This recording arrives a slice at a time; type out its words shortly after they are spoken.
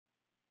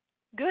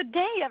Good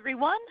day,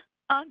 everyone.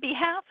 On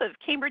behalf of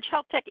Cambridge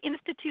Health Tech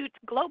Institute's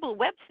Global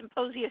Web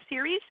Symposia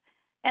Series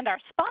and our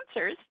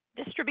sponsors,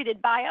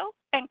 Distributed Bio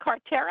and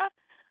Carterra,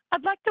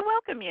 I'd like to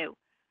welcome you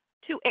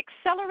to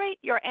accelerate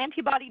your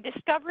antibody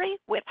discovery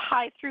with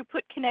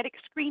high-throughput kinetic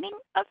screening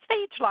of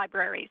phage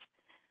libraries.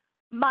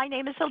 My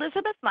name is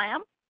Elizabeth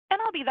Lamb,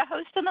 and I'll be the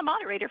host and the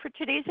moderator for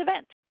today's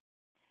event.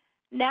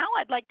 Now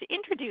I'd like to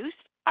introduce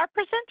our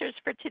presenters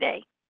for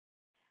today.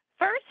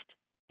 First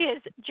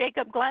is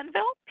Jacob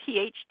Glanville,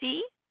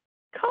 PhD,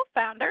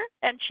 co-founder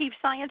and Chief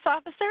Science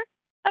Officer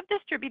of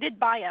Distributed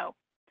Bio.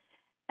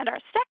 And our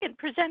second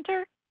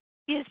presenter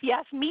is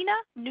Yasmina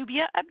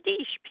Nubia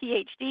Abdish,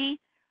 PhD,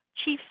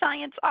 Chief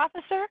Science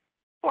Officer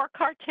for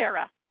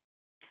Carterra.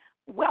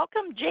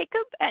 Welcome,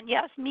 Jacob and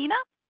Yasmina.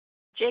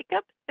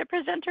 Jacob, the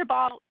presenter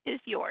ball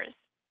is yours.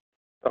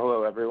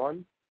 Hello,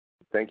 everyone.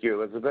 Thank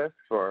you, Elizabeth,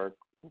 for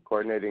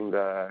coordinating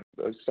the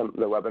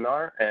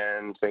webinar,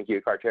 and thank you,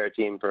 Carterra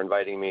team, for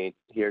inviting me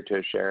here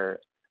to share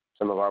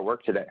some of our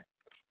work today.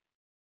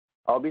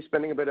 I'll be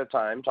spending a bit of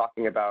time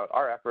talking about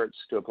our efforts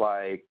to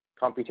apply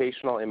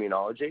computational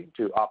immunology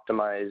to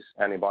optimize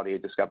antibody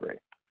discovery.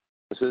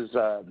 This is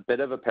a bit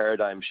of a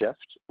paradigm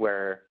shift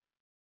where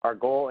our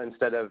goal,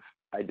 instead of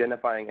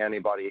identifying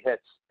antibody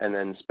hits and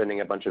then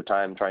spending a bunch of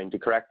time trying to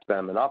correct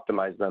them and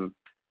optimize them,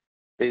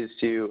 is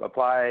to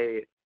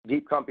apply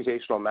deep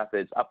computational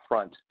methods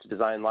upfront to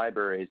design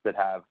libraries that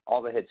have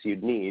all the hits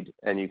you'd need,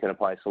 and you can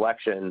apply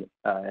selection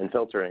and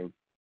filtering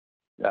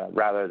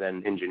rather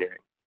than engineering.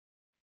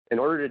 In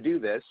order to do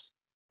this,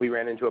 we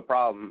ran into a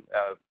problem,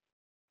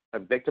 a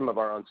victim of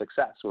our own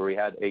success, where we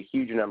had a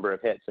huge number of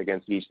hits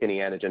against any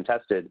antigen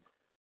tested.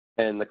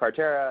 And the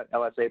Carterra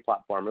LSA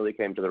platform really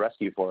came to the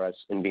rescue for us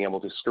in being able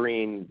to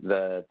screen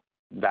the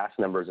vast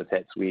numbers of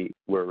hits we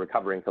were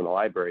recovering from the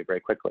library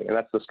very quickly. And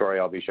that's the story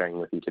I'll be sharing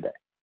with you today.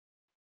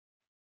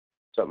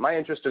 So my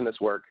interest in this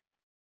work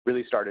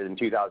really started in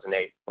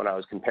 2008 when I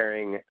was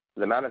comparing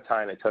the amount of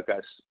time it took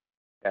us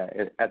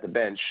at the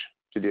bench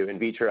to do in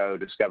vitro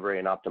discovery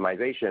and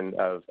optimization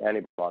of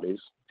antibodies,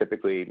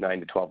 typically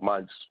 9 to 12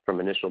 months from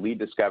initial lead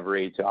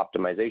discovery to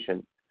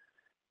optimization,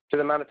 to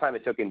the amount of time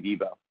it took in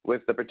vivo,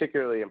 with the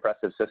particularly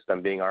impressive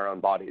system being our own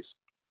bodies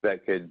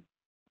that could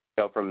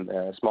go from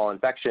a small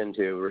infection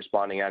to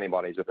responding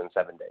antibodies within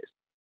 7 days.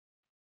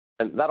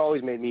 And that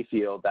always made me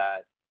feel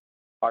that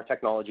our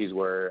technologies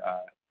were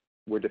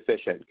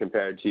deficient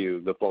compared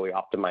to the fully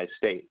optimized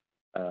state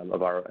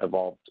of our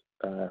evolved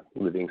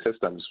living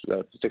systems,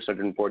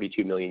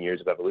 642 million years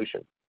of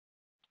evolution.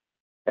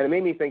 And it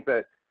made me think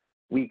that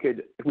we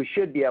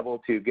should be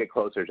able to get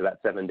closer to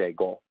that 7-day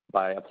goal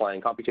by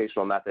applying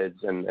computational methods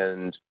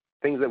and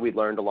things that we'd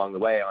learned along the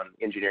way on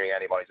engineering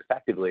antibodies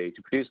effectively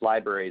to produce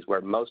libraries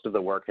where most of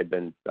the work had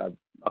been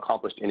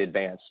accomplished in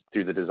advance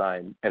through the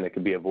design, and it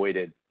could be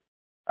avoided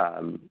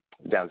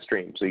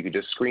downstream. So you could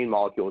just screen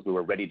molecules that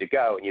were ready to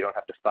go, and you don't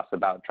have to fuss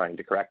about trying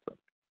to correct them.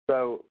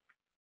 So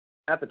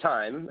at the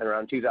time,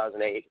 around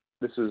 2008,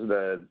 this is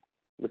the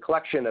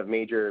collection of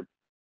major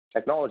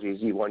technologies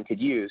one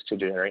could use to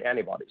generate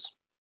antibodies.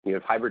 You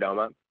have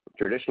hybridoma,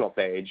 traditional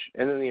phage,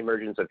 and then the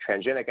emergence of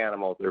transgenic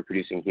animals that are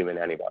producing human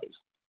antibodies.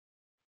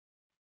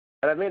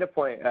 And I've made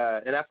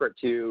an effort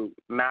to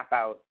map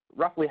out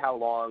roughly how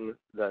long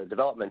the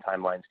development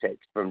timelines take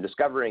from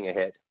discovering a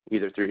hit,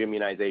 either through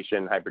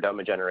immunization,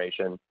 hybridoma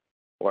generation,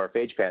 or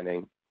phage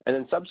panning, and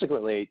then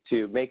subsequently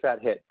to make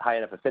that hit high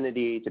enough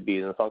affinity to be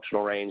in the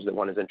functional range that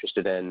one is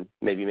interested in,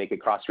 maybe make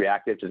it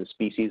cross-reactive to the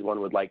species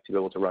one would like to be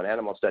able to run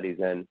animal studies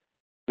in,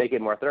 make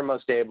it more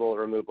thermostable,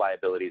 remove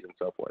liabilities, and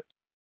so forth.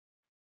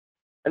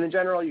 And in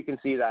general, you can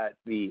see that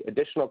the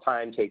additional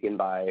time taken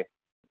by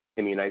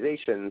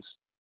immunizations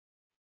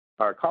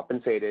are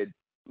compensated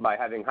by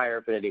having higher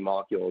affinity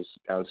molecules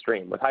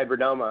downstream. With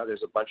hybridoma,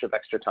 there's a bunch of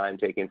extra time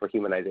taken for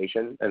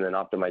humanization and then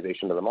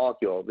optimization of the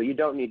molecule that you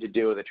don't need to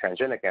do with a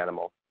transgenic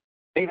animal.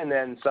 Even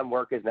then, some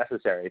work is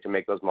necessary to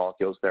make those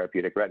molecules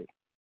therapeutic ready.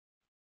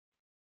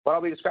 What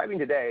I'll be describing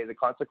today, the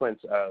consequence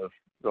of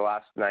the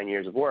last 9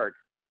 years of work,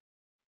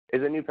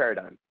 is a new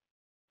paradigm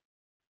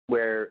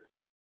where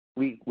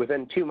we,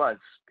 within 2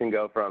 months, can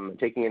go from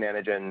taking an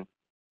antigen,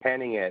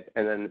 panning it,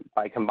 and then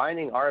by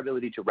combining our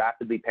ability to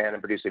rapidly pan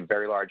and produce a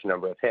very large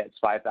number of hits,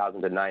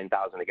 5,000 to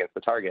 9,000 against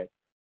the target,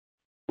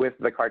 with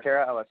the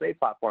Carterra LSA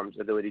platform's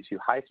ability to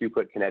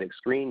high-throughput kinetic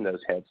screen those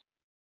hits,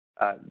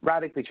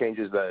 radically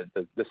changes the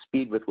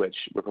speed with which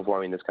we're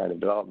performing this kind of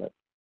development.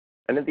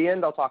 And at the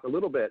end, I'll talk a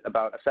little bit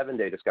about a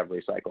 7-day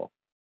discovery cycle.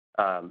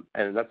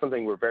 And that's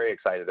something we're very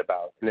excited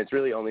about. And it's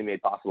really only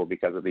made possible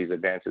because of these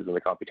advances in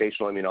the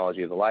computational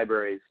immunology of the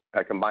libraries,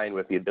 combined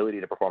with the ability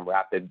to perform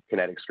rapid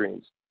kinetic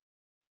screens.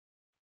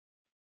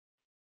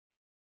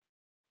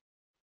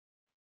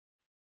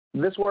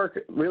 This work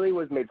really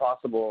was made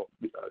possible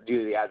due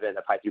to the advent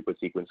of high-throughput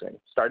sequencing.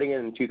 Starting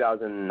in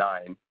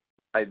 2009,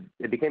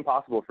 it became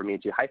possible for me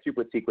to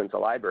high-throughput sequence a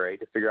library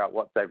to figure out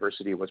what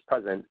diversity was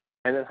present,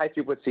 and then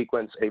high-throughput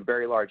sequence a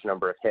very large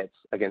number of hits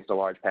against a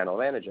large panel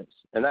of antigens.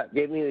 And that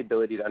gave me the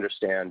ability to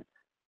understand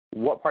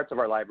what parts of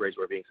our libraries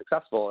were being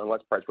successful and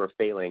what parts were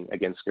failing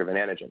against given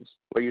antigens.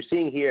 What you're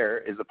seeing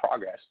here is the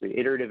progress, the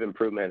iterative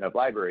improvement of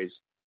libraries,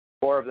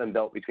 4 of them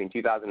built between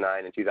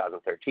 2009 and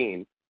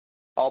 2013,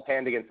 all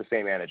panned against the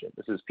same antigen.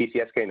 This is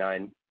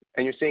PCSK9,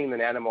 and you're seeing the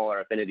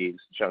nanomolar affinities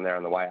shown there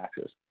on the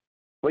y-axis.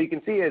 What you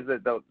can see is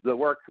that the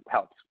work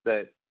helps,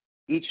 that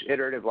each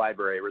iterative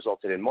library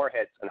resulted in more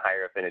hits and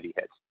higher affinity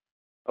hits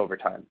over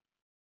time.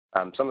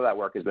 Some of that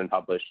work has been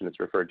published and it's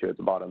referred to at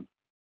the bottom.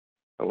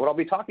 And what I'll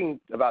be talking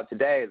about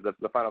today is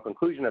the final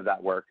conclusion of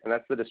that work, and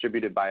that's the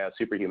distributed bio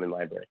superhuman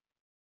library.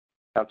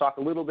 I'll talk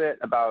a little bit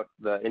about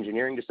the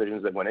engineering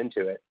decisions that went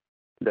into it,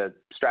 the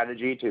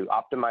strategy to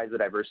optimize the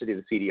diversity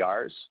of the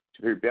CDRs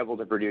to be able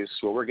to produce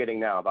what we're getting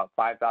now, about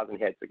 5,000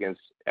 hits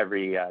against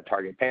every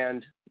target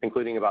panned,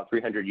 including about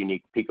 300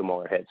 unique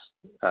picomolar hits.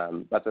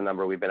 That's a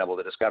number we've been able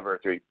to discover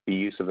through the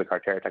use of the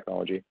Carterra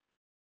technology.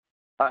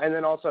 And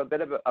then also a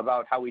bit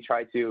about how we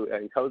try to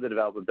encode the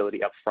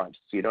developability up front,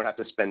 so you don't have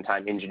to spend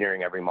time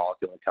engineering every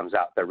molecule that comes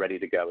out. They're ready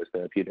to go as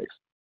therapeutics.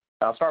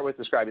 I'll start with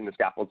describing the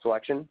scaffold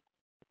selection.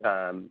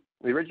 The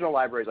original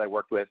libraries I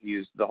worked with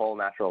used the whole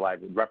natural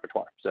library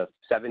repertoire, so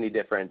 70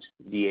 different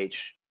VH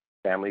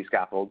family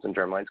scaffolds and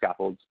germline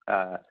scaffolds,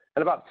 and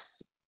about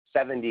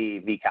 70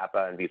 V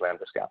kappa and V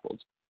lambda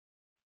scaffolds.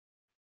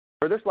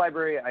 For this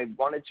library, I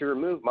wanted to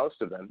remove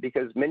most of them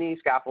because many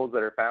scaffolds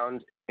that are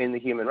found in the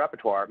human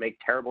repertoire make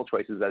terrible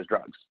choices as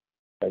drugs.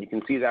 You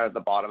can see that at the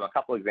bottom, a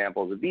couple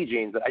examples of V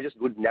genes that I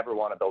just would never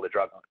want to build a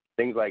drug on.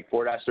 Things like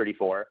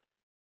 4-34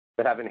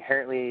 that have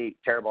inherently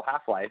terrible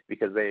half-life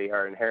because they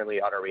are inherently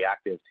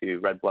autoreactive to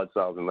red blood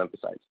cells and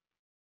lymphocytes.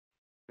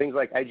 Things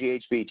like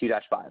IgHV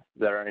 2-5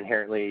 that are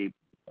inherently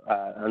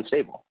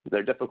unstable.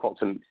 They're difficult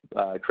to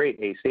create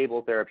a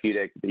stable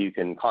therapeutic that you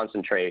can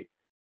concentrate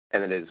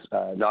and that is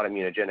not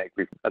immunogenic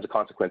as a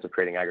consequence of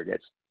creating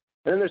aggregates.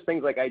 And then there's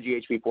things like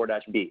IgHV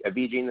 4-B, a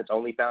V gene that's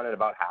only found in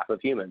about half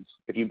of humans.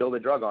 If you build a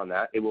drug on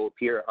that, it will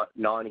appear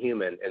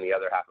non-human in the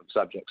other half of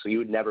subjects, so you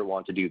would never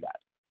want to do that.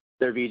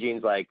 There are V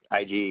genes like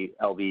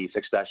IgLV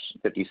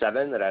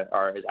 6-57 that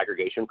are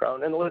aggregation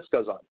prone, and the list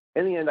goes on.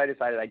 In the end, I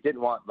decided I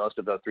didn't want most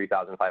of those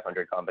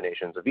 3,500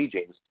 combinations of V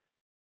genes.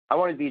 I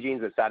wanted V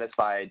genes that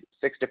satisfied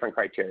 6 different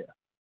criteria.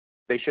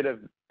 They should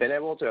have been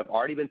able to have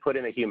already been put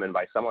in a human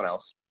by someone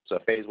else, so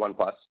phase 1+.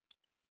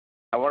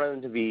 I wanted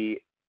them to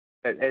be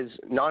as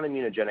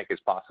non-immunogenic as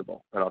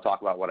possible, and I'll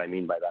talk about what I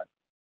mean by that.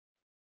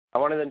 I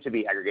wanted them to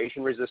be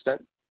aggregation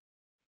resistant.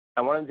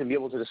 I wanted them to be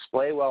able to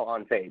display well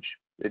on Phage.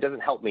 It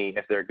doesn't help me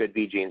if they're good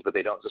V genes, but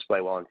they don't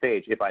display well on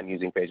Phage if I'm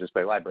using Phage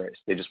display libraries.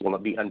 They just will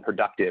be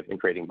unproductive in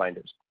creating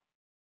binders.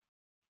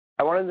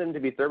 I wanted them to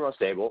be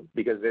thermostable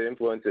because it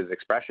influences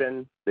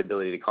expression, the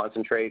ability to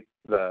concentrate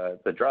the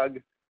drug,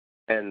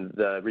 and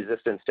the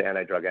resistance to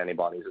anti-drug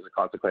antibodies as a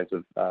consequence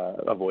of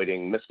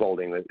avoiding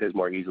misfolding that is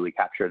more easily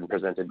captured and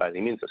presented by the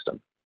immune system.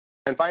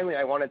 And finally,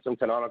 I wanted some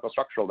canonical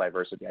structural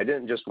diversity. I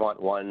didn't just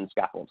want one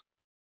scaffold,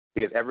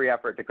 because every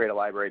effort to create a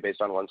library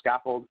based on one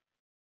scaffold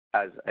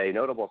has a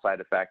notable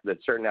side effect that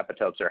certain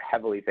epitopes are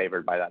heavily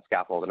favored by that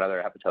scaffold and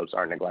other epitopes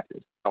are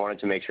neglected. I wanted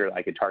to make sure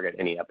I could target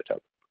any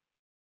epitope.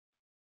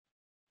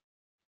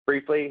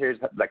 Briefly, here's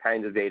the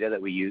kinds of data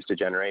that we use to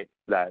generate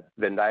that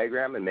Venn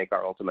diagram and make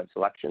our ultimate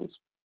selections.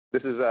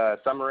 This is a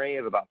summary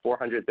of about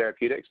 400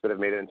 therapeutics that have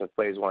made it into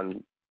phase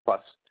 1+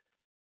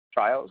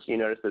 trials. You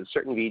notice that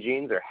certain V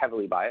genes are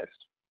heavily biased.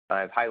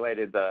 I've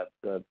highlighted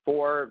the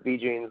 4 V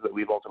genes that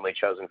we've ultimately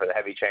chosen for the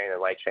heavy chain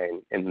and light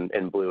chain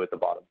in blue at the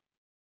bottom.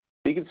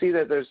 You can see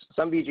that there's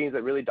some V genes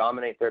that really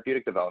dominate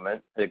therapeutic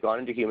development. They've gone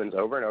into humans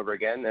over and over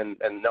again,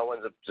 and no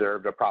one's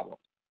observed a problem.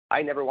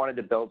 I never wanted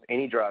to build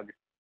any drug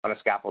on a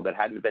scaffold that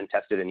hadn't been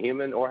tested in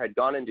human or had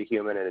gone into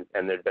human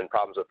and there'd been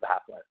problems with the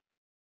half-life.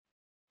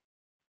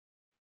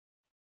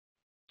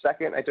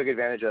 Second, I took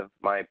advantage of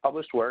my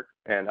published work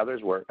and other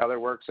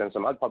works and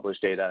some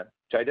unpublished data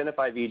to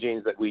identify V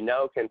genes that we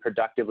know can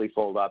productively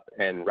fold up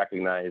and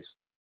recognize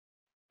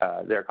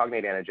their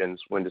cognate antigens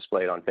when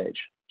displayed on Phage.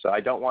 So I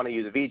don't want to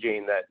use a V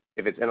gene that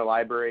if it's in a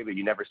library but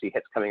you never see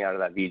hits coming out of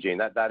that V gene,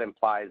 that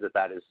implies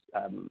that is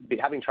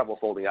having trouble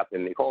folding up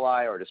in E.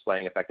 coli or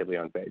displaying effectively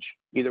on Phage.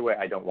 Either way,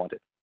 I don't want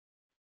it.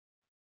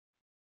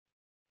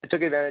 I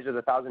took advantage of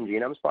the 1,000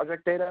 Genomes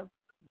Project data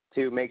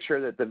to make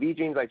sure that the V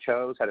genes I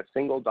chose had a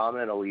single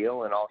dominant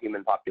allele in all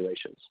human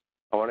populations.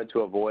 I wanted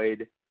to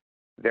avoid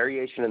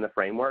variation in the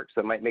frameworks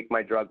that might make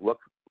my drug look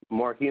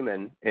more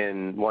human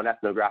in one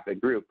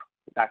ethnographic group,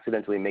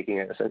 accidentally making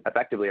it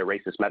effectively a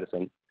racist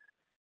medicine.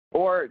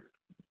 Or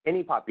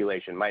any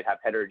population might have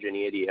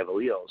heterogeneity of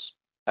alleles,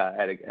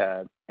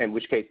 in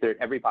which case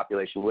every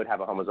population would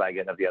have a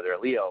homozygote of the other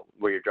allele,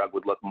 where your drug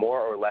would look more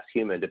or less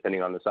human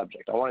depending on the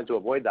subject. I wanted to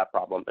avoid that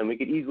problem, and we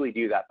could easily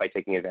do that by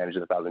taking advantage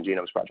of the 1,000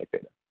 Genomes Project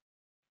data.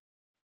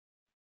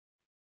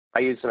 I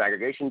used some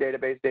aggregation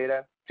database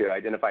data to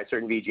identify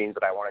certain V genes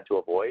that I wanted to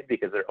avoid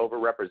because they're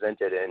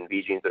overrepresented in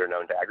V genes that are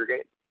known to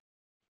aggregate.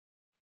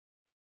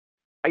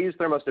 I used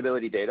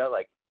thermostability data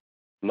like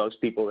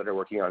most people that are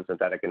working on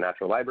synthetic and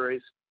natural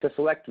libraries to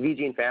select V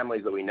gene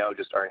families that we know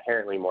just are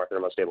inherently more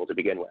thermostable to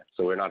begin with.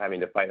 So we're not having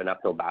to fight an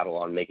uphill battle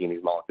on making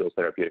these molecules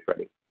therapeutic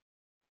ready.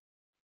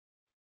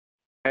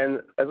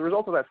 And as a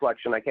result of that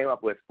selection, I came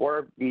up with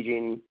 4 V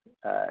gene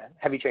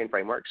heavy chain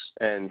frameworks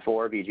and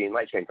 4 V gene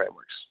light chain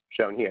frameworks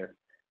shown here,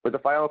 with the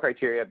final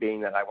criteria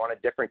being that I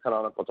wanted different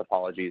canonical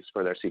topologies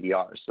for their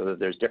CDRs so that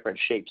there's different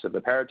shapes of the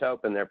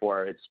paratope and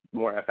therefore it's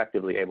more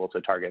effectively able to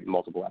target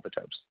multiple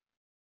epitopes.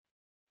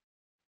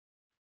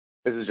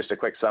 This is just a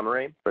quick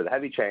summary. For the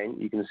heavy chain,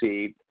 you can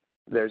see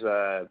there's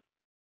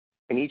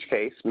in each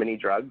case, many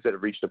drugs that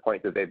have reached a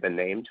point that they've been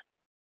named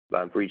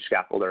for each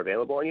scaffold are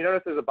available. And you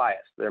notice there's a bias.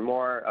 They're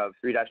more of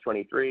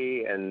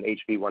 3-23 and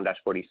HV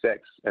 1-46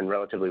 and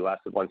relatively less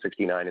of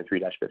 169 and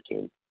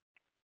 3-15.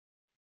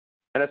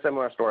 And a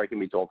similar story can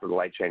be told for the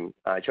light chain.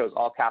 I chose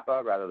all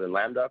kappa rather than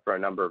lambda for a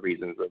number of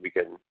reasons that we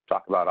can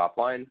talk about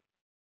offline.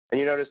 And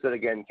you notice that,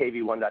 again,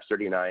 KV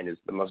 1-39 is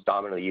the most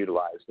dominantly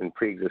utilized in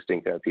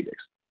pre-existing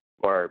therapeutics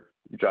or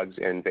drugs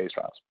in phase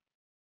trials.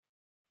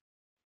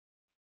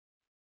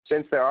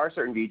 Since there are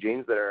certain V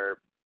genes that are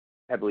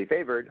heavily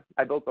favored,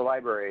 I built the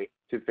library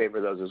to favor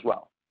those as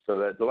well. So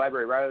that the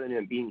library, rather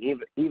than being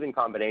even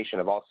combination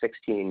of all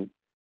 16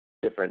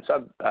 different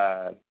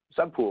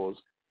subpools,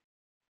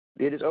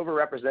 it is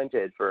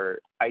overrepresented for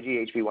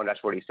IgHV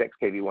 1-46,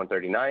 KV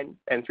 139,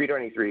 and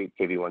 323,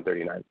 KV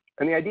 139.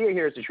 And the idea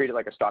here is to treat it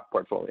like a stock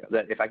portfolio,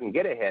 that if I can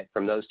get a hit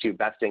from those 2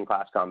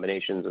 best-in-class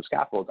combinations of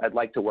scaffolds, I'd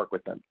like to work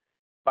with them.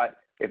 But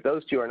if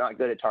those 2 are not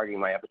good at targeting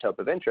my epitope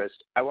of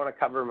interest, I want to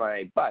cover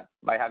my butt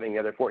by having the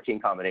other 14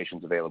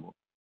 combinations available.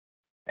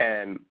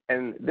 And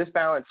this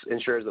balance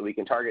ensures that we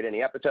can target any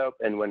epitope,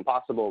 and when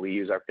possible, we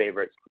use our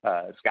favorite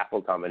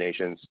scaffold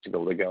combinations to be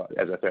able to go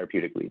as a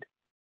therapeutic lead.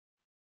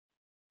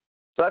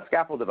 So that's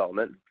scaffold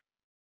development.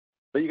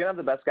 But you can have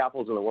the best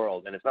scaffolds in the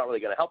world, and it's not really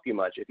going to help you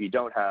much if you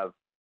don't have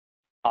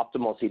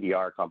optimal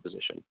CDR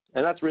composition.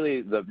 And that's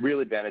really the real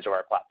advantage of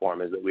our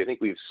platform, is that we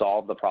think we've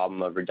solved the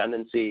problem of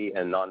redundancy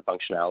and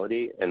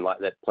non-functionality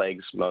that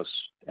plagues most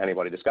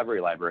antibody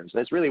discovery libraries.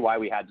 And it's really why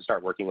we had to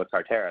start working with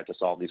Carterra to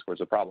solve these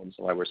sorts of problems,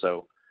 and why we're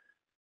so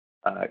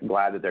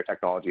glad that their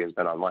technology has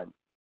been online.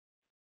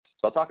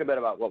 So I'll talk a bit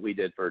about what we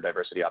did for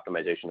diversity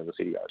optimization of the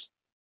CDRs.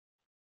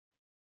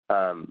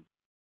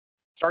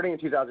 Starting in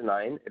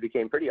 2009, it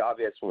became pretty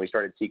obvious when we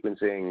started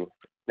sequencing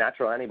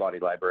natural antibody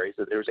libraries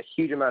that there was a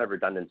huge amount of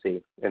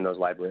redundancy in those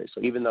libraries.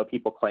 So even though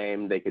people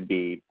claimed they could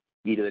be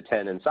e to the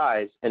 10 in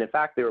size, and in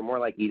fact, they were more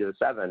like e to the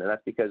 7. And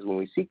that's because when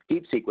we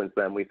deep sequenced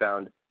them, we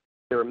found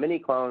there were many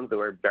clones that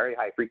were very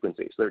high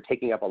frequency. So they were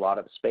taking up a lot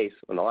of space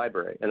in the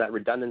library. And that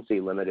redundancy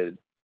limited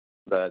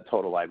the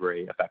total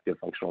library effective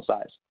functional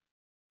size.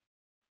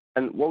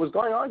 And what was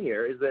going on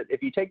here is that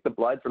if you take the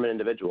blood from an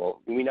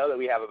individual, we know that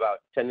we have about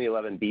 10 to the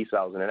 11 B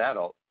cells in an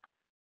adult.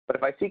 But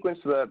if I sequence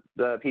the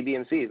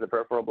PBMCs, the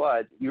peripheral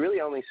blood, you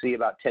really only see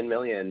about 10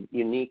 million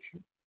unique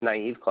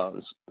naive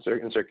clones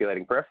in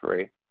circulating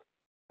periphery,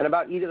 and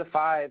about e to the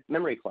 5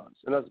 memory clones.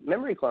 And those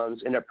memory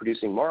clones end up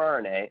producing more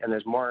RNA, and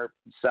there's more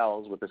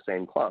cells with the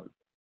same clone.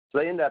 So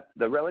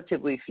the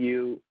relatively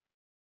few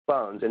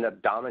clones end up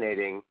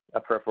dominating a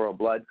peripheral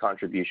blood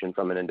contribution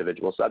from an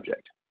individual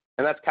subject.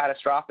 And that's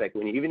catastrophic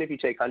when even if you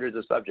take hundreds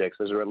of subjects,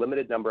 there's a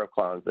limited number of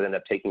clones that end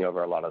up taking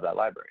over a lot of that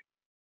library.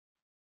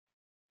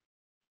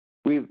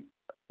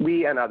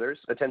 We and others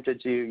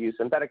attempted to use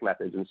synthetic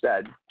methods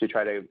instead to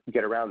try to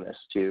get around this,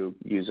 to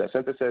use a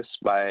synthesis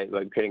by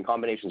creating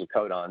combinations of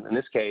codon. In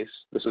this case,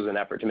 this was an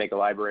effort to make a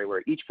library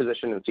where each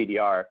position in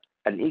CDR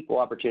had an equal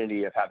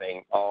opportunity of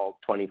having all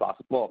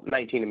 19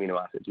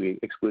 amino acids. We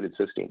excluded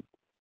cysteine.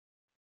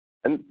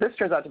 And this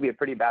turns out to be a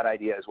pretty bad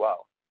idea as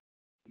well,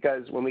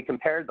 because when we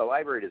compared the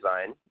library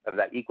design of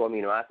that equal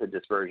amino acid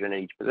dispersion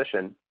in each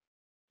position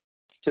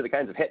to the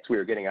kinds of hits we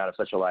were getting out of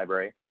such a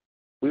library,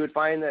 we would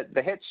find that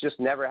the hits just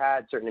never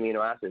had certain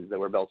amino acids that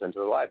were built into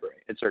the library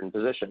at certain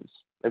positions.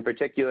 In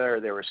particular,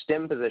 there were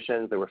stem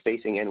positions that were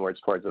facing inwards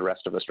towards the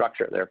rest of the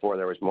structure. Therefore,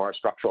 there was more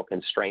structural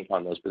constraint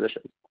on those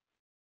positions.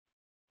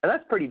 And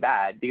that's pretty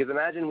bad, because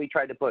imagine we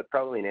tried to put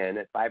proline in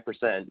at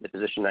 5% at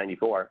position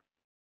 94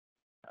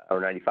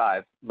 or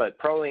 95, but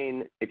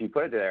proline, if you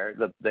put it there,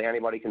 the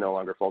antibody can no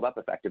longer fold up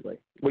effectively.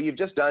 What you've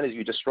just done is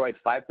you destroyed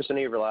 5% of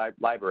your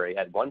library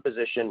at one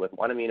position with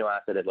one amino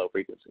acid at low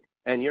frequency.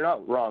 And you're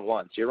not wrong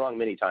once, you're wrong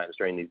many times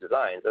during these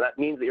designs. And that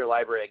means that your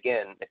library,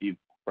 again, if you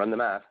run the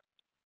math,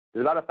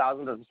 is about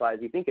 1,000th of the size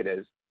you think it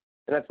is.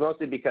 And that's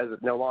mostly because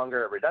it's no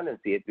longer a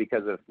redundancy, it's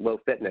because of low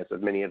fitness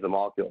of many of the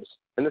molecules.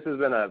 And this has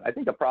been, I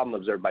think, a problem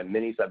observed by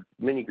many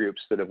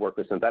groups that have worked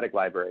with synthetic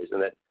libraries,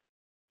 and that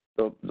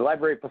the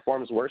library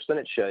performs worse than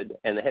it should,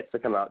 and the hits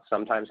that come out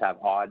sometimes have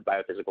odd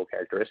biophysical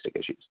characteristic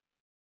issues.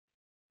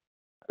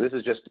 This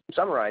is just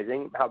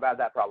summarizing how bad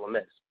that problem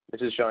is.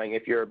 This is showing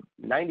if you're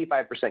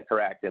 95%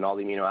 correct in all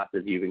the amino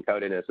acids you've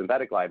encoded in a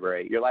synthetic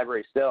library, your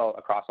library still,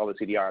 across all the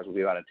CDRs, will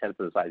be about 1/10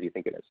 of the size you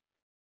think it is.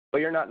 But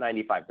you're not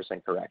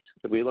 95% correct.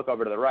 If we look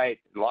over to the right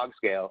in log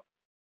scale,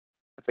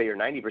 let's say you're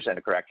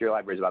 90% correct, your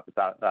library is about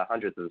the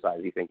 100th of the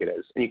size you think it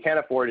is. And you can't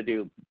afford to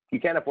do you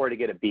can't afford to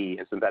get a B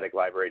in synthetic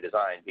library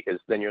design because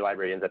then your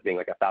library ends up being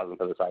like 1,000th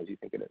of the size you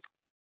think it is.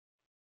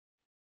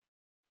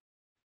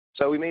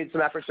 So we made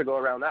some efforts to go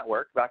around that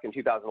work. Back in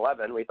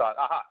 2011, we thought,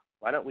 aha,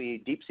 why don't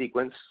we deep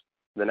sequence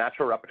the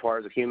natural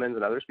repertoires of humans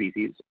and other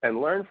species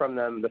and learn from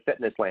them the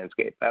fitness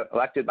landscape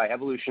elected by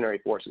evolutionary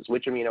forces,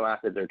 which amino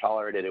acids are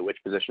tolerated at which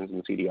positions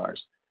in CDRs.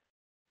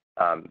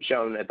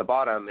 Shown at the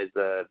bottom is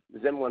the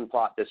Zimlin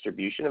plot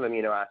distribution of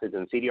amino acids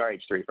in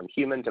CDRH3 from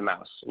human to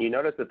mouse. And you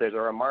notice that there's a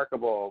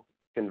remarkable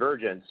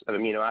convergence of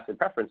amino acid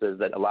preferences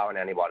that allow an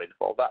antibody to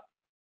fold up.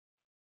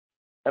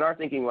 And our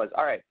thinking was,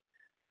 all right,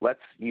 let's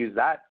use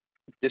that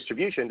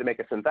distribution to make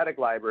a synthetic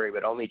library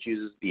that only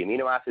chooses the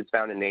amino acids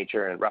found in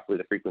nature and roughly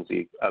the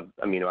frequency of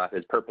amino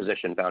acids per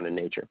position found in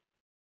nature.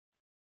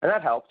 And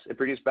that helps. It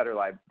produced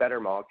better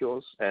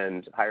molecules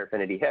and higher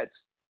affinity hits,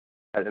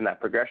 as in that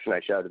progression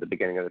I showed at the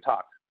beginning of the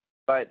talk.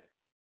 But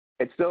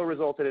it still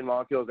resulted in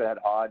molecules that had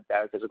odd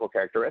biophysical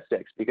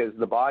characteristics because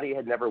the body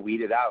had never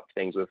weeded out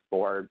things with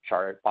 4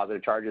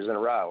 positive charges in a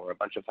row or a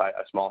bunch of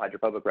small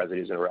hydrophobic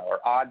residues in a row, or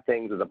odd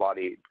things that the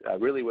body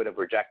really would have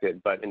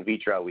rejected, but in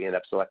vitro we end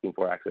up selecting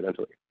for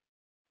accidentally.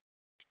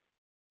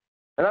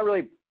 And that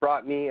really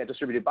brought me at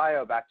Distributed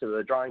Bio back to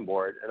the drawing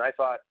board, and I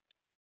thought,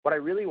 what I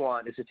really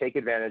want is to take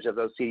advantage of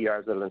those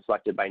CDRs that have been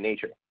selected by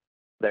nature.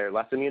 They're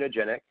less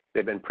immunogenic.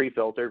 They've been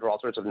pre-filtered for all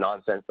sorts of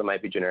nonsense that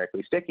might be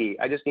generically sticky.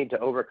 I just need to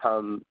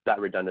overcome that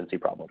redundancy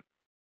problem.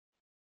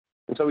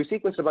 And so we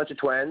sequenced a bunch of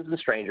twins and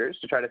strangers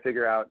to try to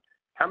figure out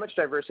how much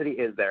diversity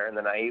is there in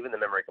the naive and the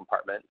memory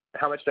compartment,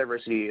 how much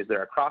diversity is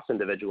there across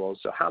individuals,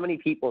 so how many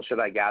people should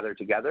I gather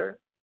together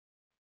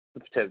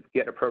to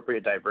get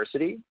appropriate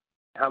diversity,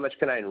 how much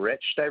can I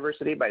enrich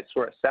diversity by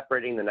sort of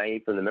separating the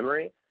naive from the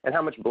memory, and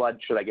how much blood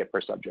should I get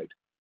per subject.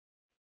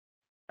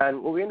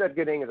 And what we ended up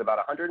getting is about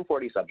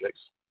 140 subjects.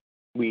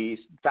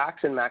 We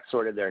fax and max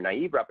sorted their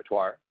naive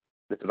repertoire.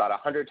 It's about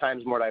 100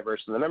 times more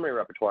diverse than the memory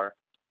repertoire,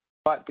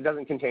 but it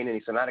doesn't contain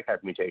any somatic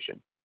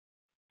hypermutation.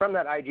 From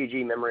that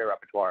IgG memory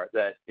repertoire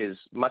that is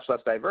much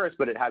less diverse,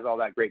 but it has all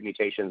that great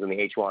mutations in the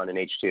H1 and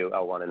H2,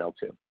 L1 and L2.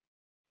 So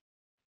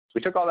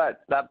we took all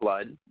that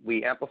blood,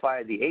 we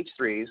amplified the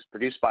H3s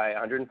produced by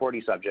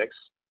 140 subjects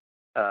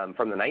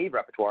from the naive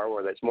repertoire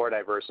where it's more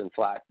diverse and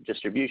flat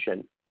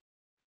distribution.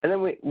 And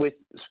then with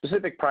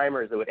specific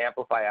primers that would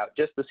amplify out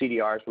just the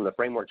CDRs from the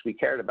frameworks we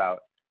cared about,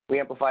 we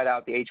amplified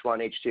out the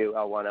H1, H2,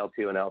 L1,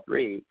 L2, and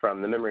L3 from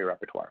the memory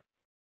repertoire,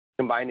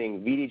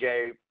 combining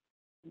VDJ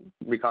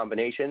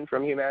recombination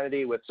from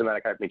humanity with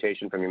somatic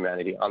hypermutation from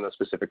humanity on those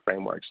specific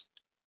frameworks.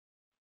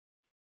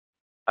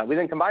 We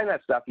then combined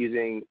that stuff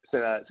using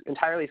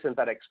entirely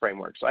synthetic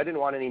frameworks. So I didn't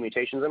want any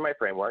mutations in my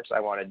frameworks. I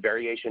wanted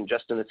variation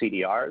just in the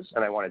CDRs,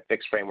 and I wanted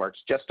fixed frameworks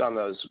just on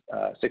those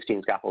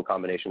 16 scaffold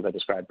combinations I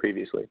described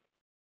previously.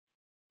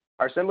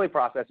 Our assembly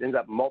process ends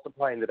up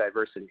multiplying the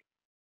diversity,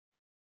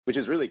 which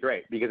is really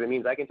great because it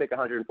means I can take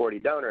 140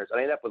 donors and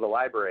I end up with a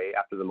library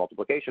after the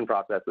multiplication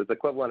process that's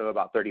equivalent of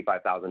about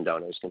 35,000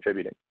 donors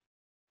contributing.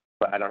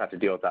 But I don't have to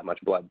deal with that much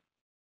blood.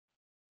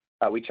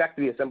 We checked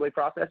the assembly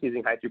process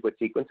using high throughput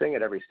sequencing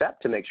at every step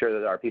to make sure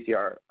that our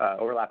PCR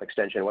overlap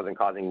extension wasn't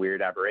causing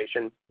weird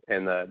aberration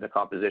in the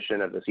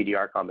composition of the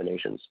CDR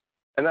combinations.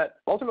 And that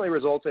ultimately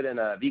resulted in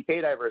a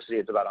VK diversity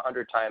that's about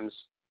 100 times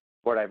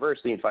more diverse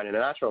than you'd find in a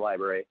natural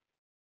library.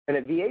 And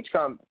a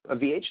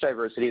VH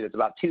diversity that's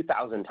about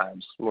 2,000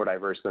 times more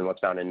diverse than what's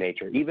found in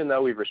nature, even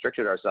though we've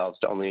restricted ourselves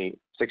to only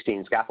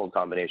 16 scaffold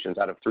combinations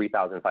out of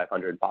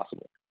 3,500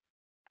 possible.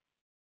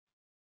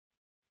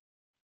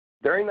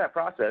 During that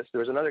process, there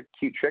was another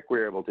cute trick we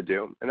were able to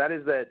do, and that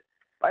is that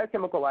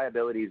biochemical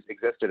liabilities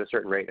exist at a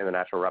certain rate in the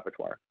natural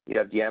repertoire. You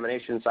have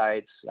deamination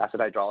sites, acid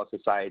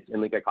hydrolysis sites,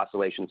 inland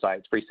glycosylation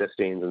sites, free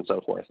cysteines, and so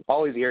forth.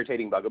 All these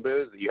irritating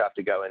bugaboos that you have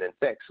to go in and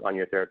fix on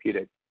your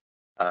therapeutic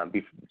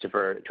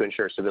to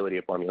ensure stability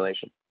of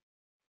formulation.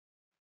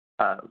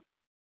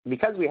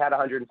 Because we had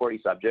 140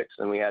 subjects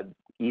and we had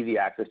easy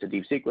access to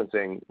deep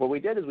sequencing, what we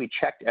did is we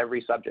checked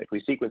every subject.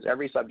 We sequenced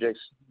every subject's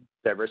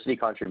diversity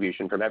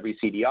contribution from every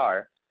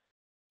CDR,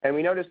 and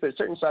we noticed that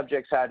certain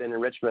subjects had an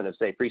enrichment of,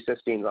 say, free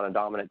cysteines on a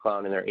dominant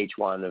clone in their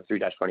H1 of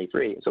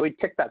 3-23. So we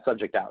picked that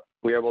subject out.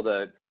 We were able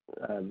to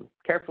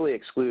carefully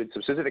exclude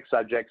some specific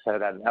subjects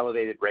that had an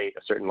elevated rate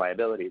of certain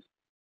liabilities.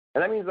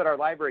 And that means that our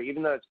library,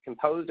 even though it's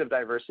composed of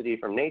diversity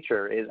from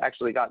nature, is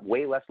actually got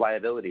way less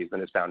liabilities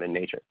than is found in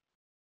nature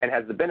and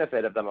has the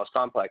benefit of the most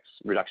complex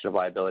reduction of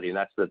liability, and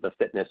that's that the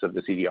fitness of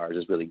the CDRs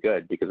is really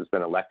good because it's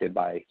been elected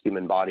by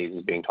human bodies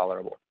as being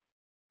tolerable.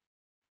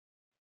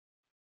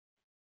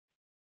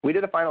 We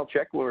did a final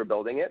check when we were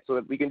building it so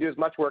that we can do as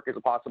much work as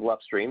possible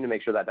upstream to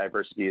make sure that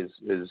diversity is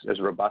as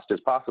robust as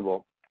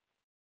possible.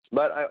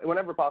 But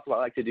whenever possible, I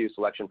like to do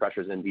selection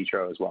pressures in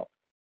vitro as well.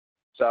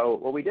 So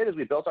what we did is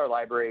we built our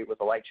library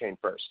with a light chain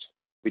first.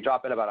 We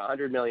drop in about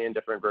 100 million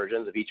different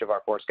versions of each of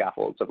our 4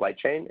 scaffolds of light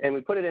chain, and we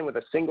put it in with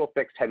a single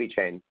fixed heavy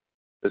chain,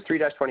 the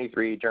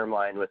 3-23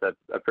 germline with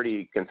a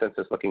pretty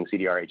consensus-looking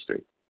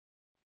CDRH3.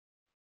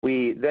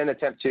 We then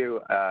attempt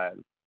to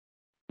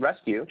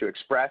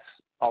express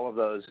all of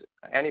those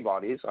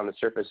antibodies on the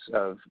surface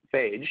of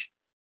phage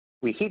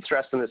we heat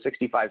stress them to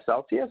 65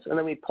 Celsius, and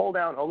then we pull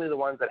down only the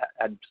ones that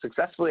had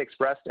successfully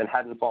expressed and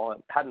hadn't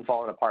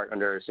fallen apart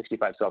under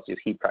 65 Celsius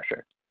heat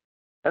pressure.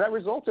 And that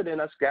resulted in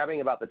us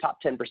grabbing about the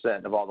top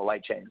 10% of all the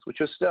light chains, which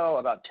was still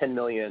about 10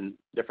 million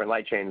different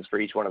light chains for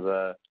each one of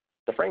the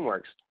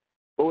frameworks.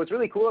 But what's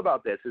really cool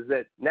about this is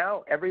that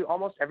now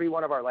almost every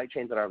one of our light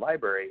chains in our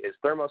library is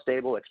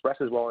thermostable,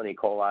 expresses well in E.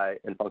 coli,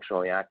 and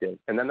functionally active.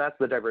 And then that's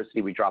the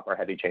diversity we drop our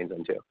heavy chains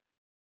into.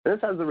 And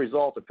this has the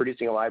result of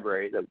producing a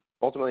library that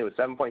ultimately was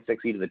 7.6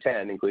 e to the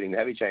 10, including the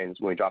heavy chains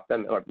when we drop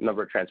them, or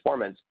number of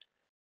transformants,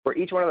 where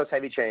each one of those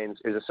heavy chains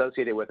is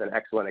associated with an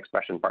excellent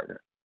expression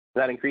partner.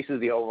 And that increases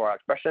the overall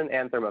expression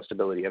and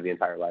thermostability of the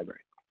entire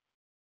library.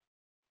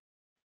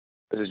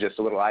 This is just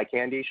a little eye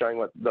candy showing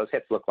what those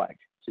hits look like.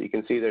 So you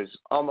can see there's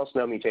almost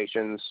no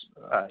mutations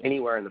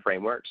anywhere in the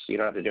frameworks. So you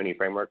don't have to do any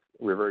framework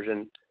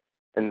reversion.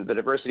 And the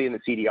diversity in the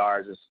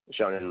CDRs is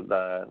shown in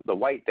the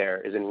white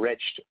there is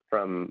enriched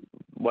from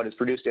what is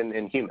produced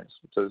in humans.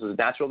 So this is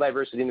natural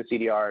diversity in the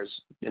CDRs,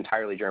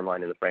 entirely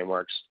germline in the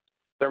frameworks,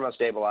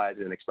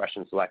 thermostabilized and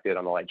expression selected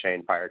on the light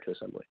chain prior to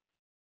assembly.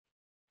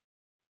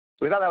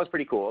 So we thought that was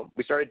pretty cool.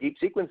 We started deep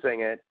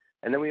sequencing it,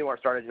 and then we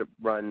started to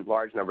run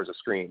large numbers of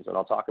screens. And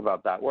I'll talk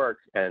about that work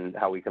and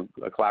how we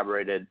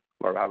collaborated,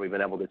 or how we've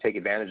been able to take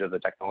advantage of the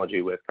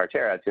technology with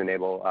Carterra to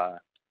enable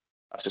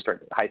us to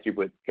start high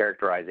throughput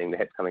characterizing the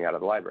hits coming out of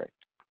the library.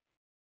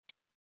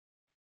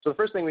 So the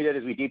first thing we did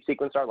is we deep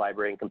sequenced our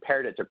library and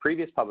compared it to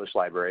previous published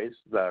libraries.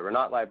 The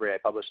Renat library I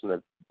published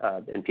in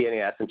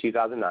PNAS in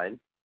 2009,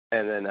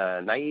 and then a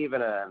naive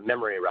and a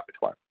memory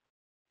repertoire.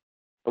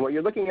 And what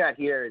you're looking at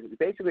here is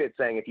basically it's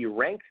saying if you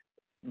rank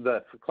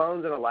the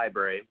clones in a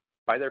library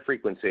by their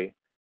frequency,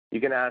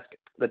 you can ask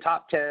the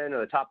top 10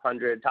 or the top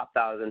 100, top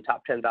 1,000,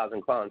 top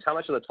 10,000 clones, how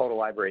much of the total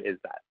library is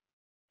that?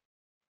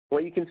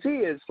 What you can see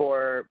is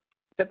for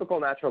typical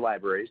natural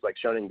libraries, like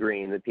shown in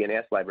green, the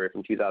PNAS library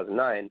from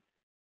 2009,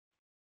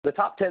 the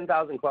top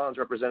 10,000 clones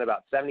represent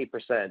about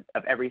 70%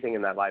 of everything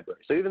in that library.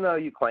 So even though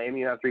you claim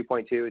you have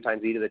 3.2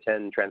 times e to the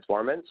 10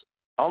 transformants,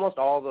 almost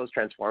all of those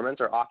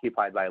transformants are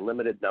occupied by a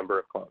limited number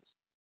of clones.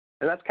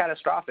 And that's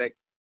catastrophic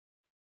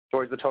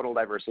towards the total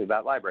diversity of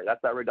that library.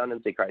 That's that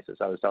redundancy crisis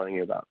I was telling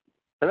you about.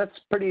 And that's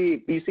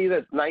pretty, you see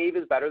that naive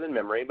is better than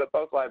memory, but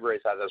both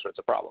libraries have those sorts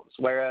of problems.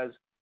 Whereas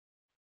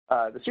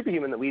the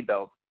superhuman that we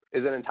built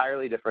is an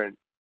entirely different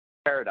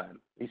paradigm.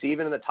 You see,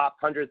 even in the top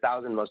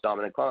 100,000 most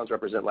dominant clones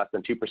represent less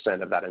than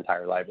 2% of that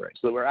entire library.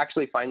 So we're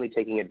actually finally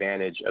taking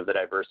advantage of the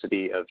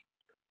diversity of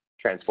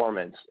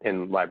transformants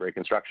in library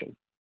construction.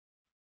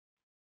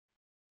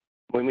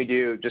 When we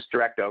do just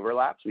direct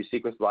overlaps, we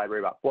sequence the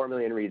library about 4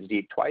 million reads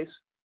deep twice.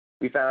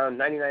 We found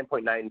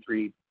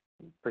 99.93%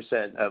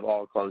 of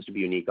all clones to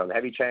be unique on the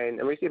heavy chain,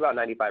 and we see about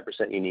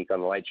 95% unique on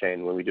the light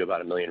chain when we do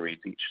about 1 million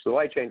reads each. So the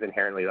light chain is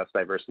inherently less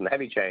diverse than the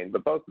heavy chain,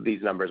 but both of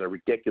these numbers are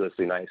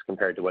ridiculously nice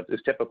compared to what is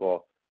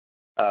typical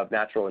of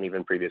natural and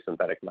even previous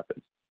synthetic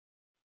methods.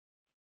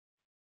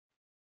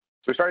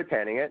 So we started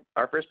panning it.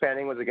 Our first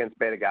panning was against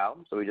beta-gal.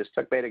 So we just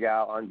took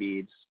beta-gal on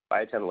beads,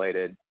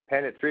 biotinylated,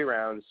 panned it 3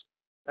 rounds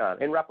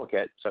in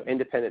replicate, so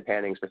independent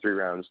pannings for 3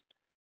 rounds.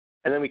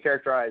 And then we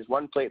characterized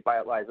 1 plate by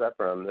ELISA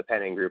from the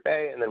panning group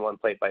A, and then 1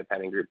 plate by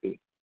panning group B.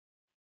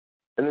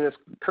 And then this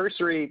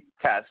cursory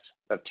test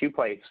of 2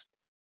 plates,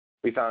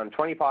 we found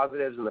 20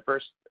 positives in the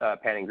first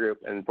panning group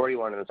and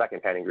 41 in the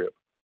second panning group.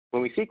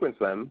 When we sequenced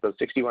them, those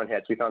 61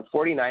 hits, we found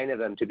 49 of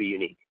them to be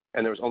unique,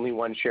 and there was only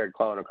 1 shared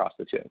clone across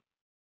the 2.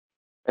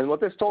 And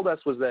what this told us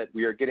was that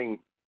we are getting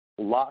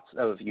lots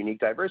of unique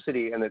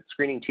diversity, and that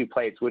screening 2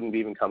 plates wouldn't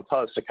even come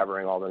close to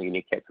covering all the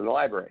unique hits in the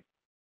library.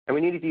 And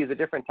we needed to use a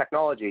different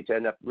technology to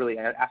end up really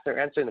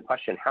answering the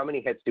question, how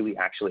many hits do we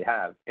actually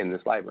have in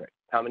this library?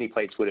 How many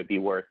plates would it be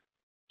worth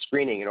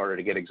screening in order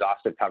to get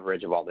exhaustive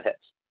coverage of all the hits?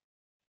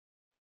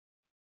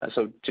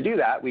 So to do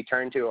that, we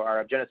turned to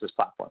our Genesis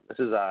platform. This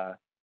is a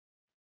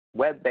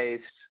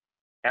web-based,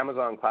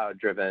 Amazon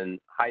cloud-driven,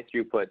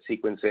 high-throughput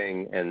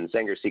sequencing and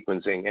Sanger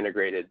sequencing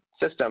integrated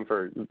system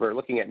for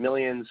looking at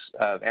millions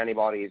of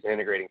antibodies and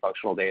integrating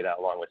functional data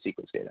along with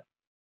sequence data.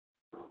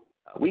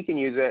 We can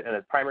use it in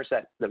a primer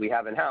set that we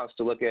have in-house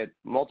to look at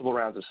multiple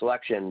rounds of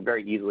selection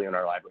very easily in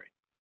our library.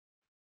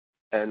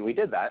 And we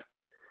did that.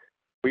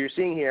 What you're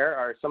seeing here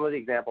are some of the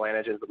example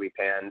antigens that we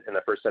panned in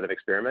the first set of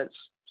experiments.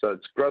 So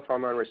it's growth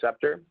hormone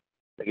receptor,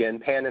 again,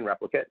 panned and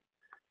replicate.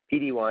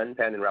 PD1,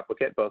 panned and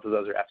replicate, both of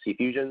those are FC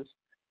fusions.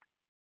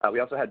 We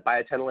also had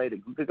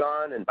biotinylated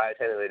glucagon and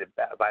biotinylated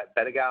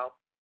beta-gal,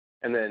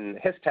 and then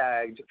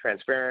his-tagged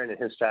transferrin and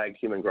his-tagged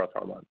human growth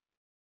hormone.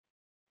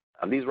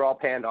 These were all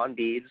panned on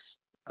beads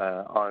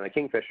on a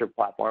Kingfisher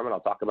platform, and I'll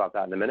talk about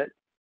that in a minute.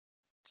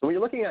 So what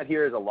you're looking at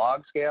here is a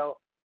log scale.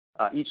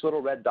 Each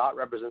little red dot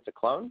represents a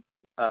clone,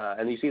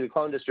 and you see the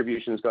clone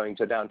distributions going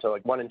down to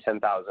like 1 in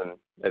 10,000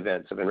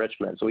 events of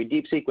enrichment. So we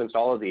deep sequenced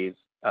all of these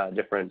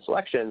different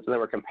selections, and then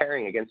we're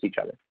comparing against each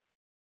other.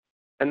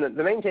 And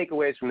the main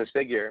takeaways from this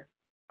figure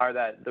are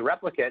that the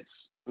replicates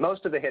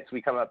most of the hits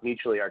we come up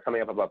mutually are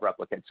coming up above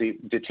replicates. So you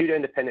do 2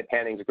 independent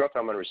pannings of growth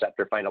hormone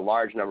receptor, find a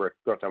large number of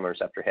growth hormone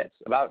receptor hits,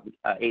 about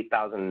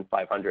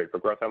 8,500 for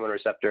growth hormone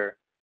receptor,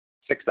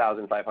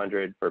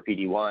 6,500 for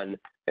PD-1,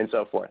 and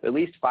so forth. At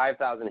least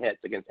 5,000 hits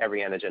against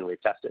every antigen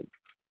we've tested.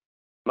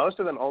 Most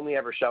of them only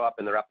ever show up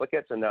in the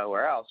replicates and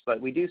nowhere else, but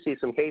we do see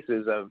some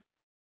cases of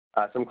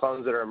some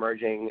clones that are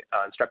emerging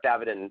on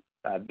streptavidin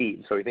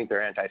beads, so we think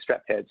they're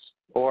anti-strep hits,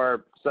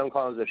 or some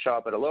clones that show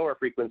up at a lower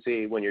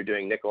frequency when you're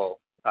doing nickel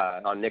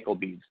on nickel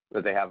beads,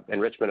 that they have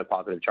enrichment of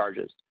positive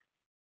charges.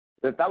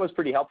 That was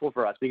pretty helpful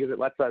for us because it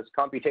lets us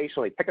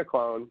computationally pick a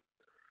clone,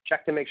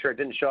 check to make sure it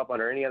didn't show up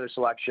under any other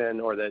selection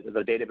or the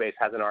database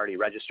hasn't already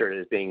registered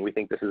it as being, we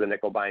think this is a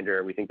nickel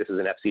binder, we think this is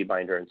an FC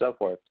binder, and so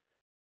forth.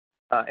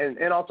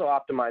 And also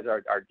optimize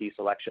our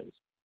deselections.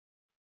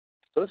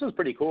 So this was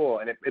pretty cool,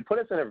 and it put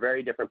us in a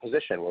very different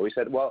position where we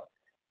said, well,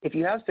 if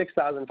you have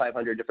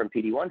 6,500 different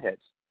PD-1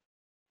 hits,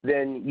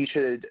 then you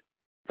should,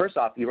 first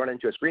off, you run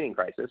into a screening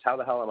crisis. How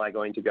the hell am I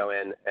going to go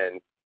in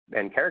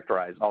and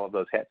characterize all of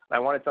those hits? I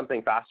wanted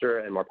something faster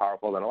and more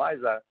powerful than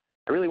ELISA.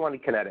 I really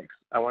wanted kinetics.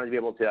 I wanted to be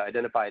able to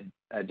identify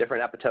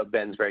different epitope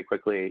bends very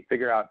quickly,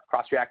 figure out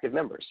cross-reactive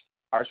members.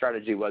 Our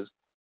strategy was,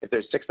 if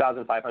there's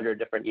 6,500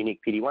 different unique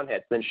PD-1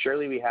 hits, then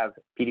surely we have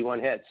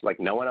PD-1 hits like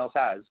no one else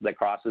has that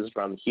crosses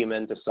from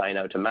human to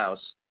cyno to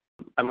mouse.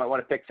 I might want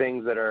to pick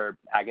things that are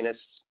agonists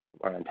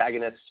or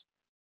antagonists,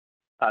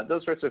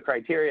 those sorts of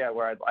criteria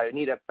where I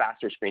need a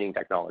faster screening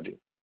technology.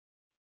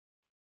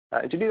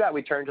 And to do that,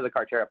 we turn to the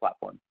Carterra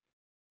platform.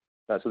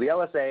 So the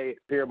LSA,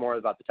 hear more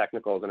about the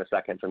technicals in a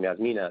second from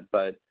Yasmina,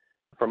 but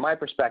from my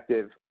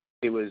perspective,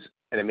 it was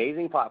an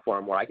amazing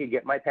platform where I could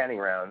get my panning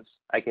rounds.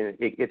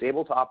 It's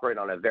able to operate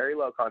on a very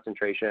low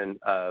concentration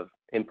of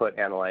input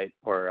analyte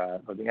or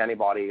the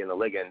antibody and the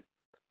ligand,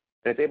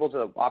 and it's able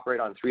to operate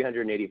on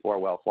 384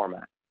 well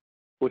format,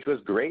 which was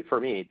great for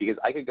me because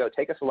I could go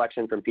take a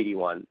selection from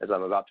PD-1, as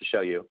I'm about to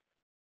show you.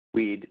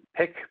 We'd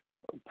pick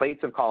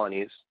plates of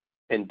colonies,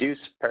 induce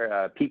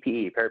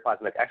PPE,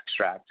 periplasmic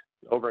extract,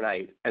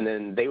 overnight, and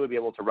then they would be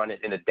able to run it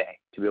in a day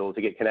to be able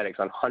to get kinetics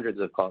on hundreds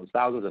of clones,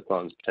 thousands of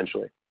clones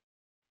potentially.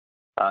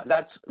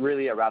 That's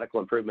really a radical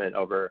improvement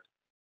over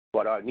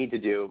what I would need to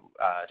do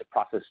to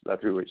process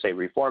through, say,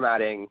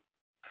 reformatting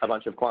a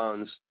bunch of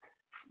clones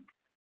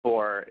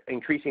or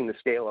increasing the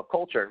scale of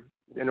culture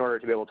in order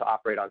to be able to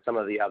operate on some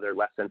of the other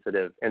less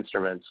sensitive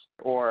instruments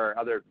or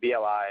other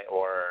BLI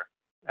or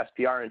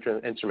SPR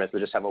instruments that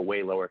just have a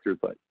way lower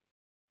throughput.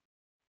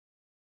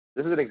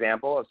 This is an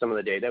example of some of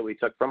the data we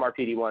took from our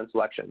PD-1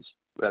 selections.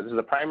 This is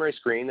a primary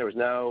screen. There was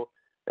no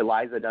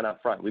ELISA done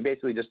up front. We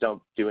basically just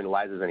don't do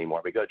ELISAs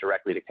anymore. We go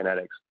directly to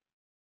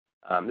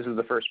kinetics. This is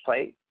the first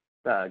plate.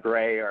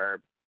 Gray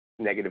are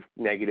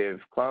negative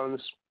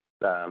clones.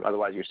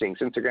 Otherwise, you're seeing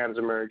scintigrams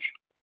emerge.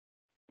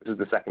 This is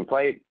the second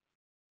plate.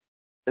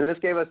 And this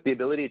gave us the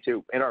ability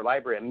to, in our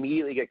library,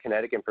 immediately get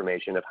kinetic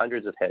information of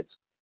hundreds of hits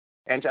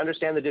and to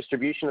understand the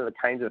distribution of the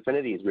kinds of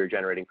affinities we were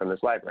generating from this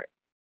library.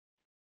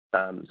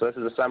 So this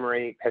is a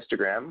summary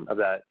histogram of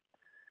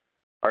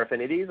our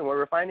affinities, and what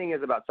we're finding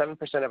is about 7%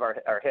 of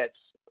our hits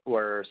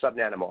were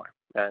sub-nanomolar,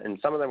 and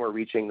some of them were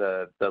reaching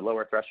the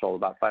lower threshold,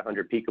 about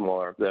 500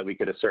 picomolar, that we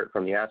could assert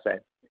from the assay.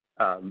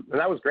 And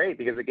that was great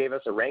because it gave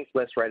us a ranked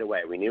list right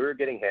away. We knew we were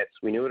getting hits,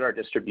 we knew what our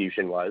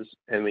distribution was,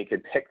 and we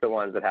could pick the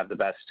ones that have the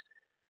best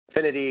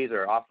affinities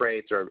or off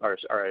rates or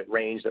a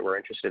range that we're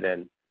interested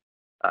in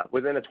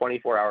within a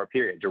 24-hour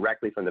period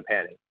directly from the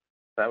panning.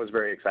 That was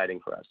very exciting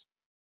for us.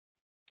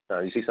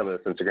 You see some of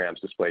the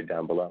scintigrams displayed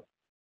down below.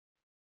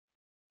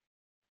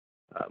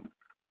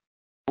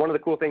 One of the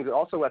cool things it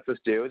also lets us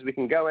do is we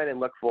can go in and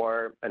look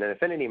for an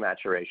affinity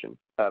maturation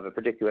of a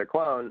particular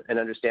clone and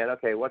understand,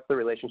 okay, what's the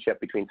relationship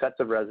between sets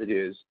of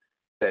residues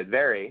that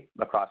vary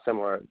across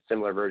similar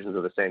versions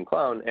of the same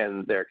clone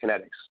and their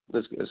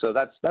kinetics. So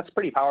that's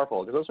pretty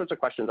powerful because those sorts of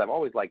questions I've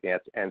always liked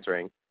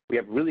answering. We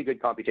have really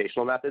good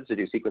computational methods to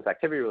do sequence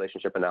activity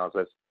relationship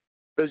analysis,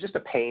 but it was just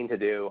a pain to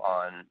do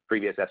on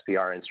previous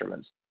SPR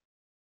instruments.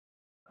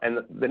 And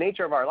the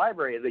nature of our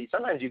library is that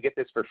sometimes you get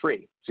this for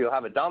free. So you'll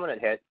have a dominant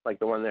hit, like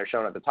the one there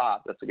shown at the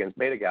top, that's against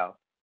beta-gal.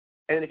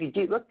 And if you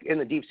look in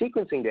the deep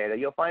sequencing data,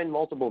 you'll find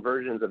multiple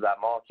versions of that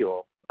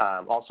molecule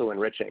also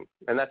enriching.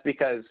 And that's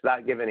because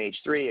that given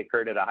H3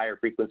 occurred at a higher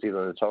frequency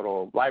than the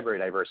total library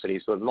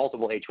diversity. So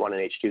multiple H1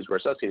 and H2s were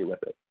associated with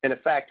it. In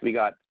effect, we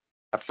got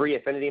a free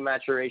affinity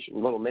maturation, a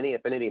little mini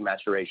affinity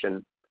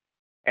maturation,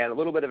 and a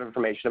little bit of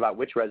information about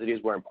which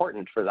residues were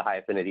important for the high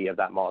affinity of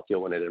that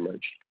molecule when it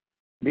emerged.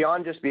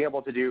 Beyond just being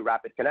able to do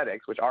rapid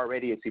kinetics, which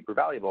already is super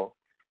valuable,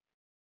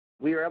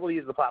 we were able to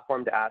use the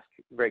platform to ask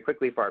very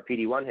quickly for our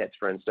PD-1 hits,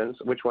 for instance,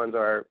 we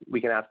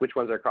can ask which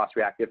ones are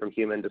cross-reactive from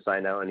human to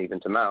cyno and even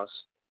to mouse.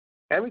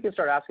 And we can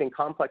start asking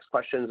complex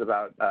questions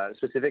about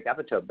specific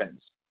epitope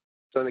bends.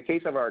 So in the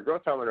case of our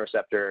growth hormone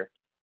receptor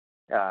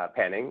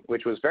panning,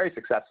 which was very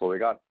successful, we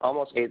got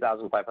almost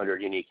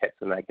 8,500 unique hits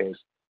in that case.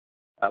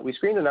 We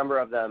screened a number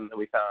of them, and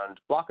we found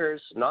blockers,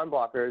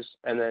 non-blockers,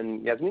 and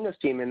then Yasmina's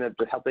team ended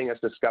up helping us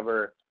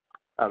discover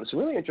some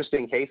really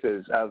interesting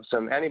cases of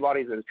some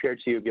antibodies that appear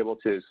to be able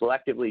to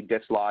selectively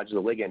dislodge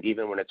the ligand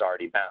even when it's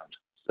already bound.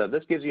 So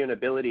this gives you an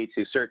ability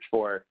to search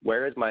for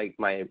where is my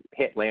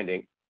hit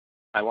landing.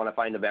 I want to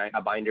find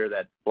a binder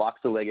that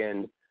blocks the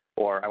ligand,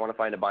 or I want to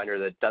find a binder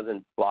that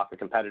doesn't block a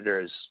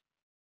competitor's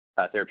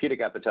therapeutic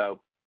epitope.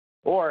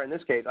 Or in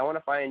this case, I want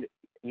to find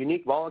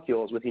unique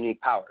molecules with unique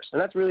powers.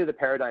 And that's really the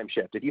paradigm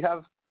shift. If you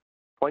have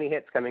 20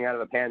 hits coming out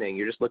of a panning,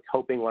 you're just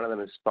hoping one of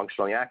them is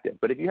functionally active.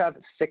 But if you have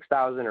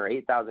 6,000 or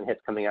 8,000 hits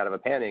coming out of a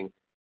panning,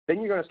 then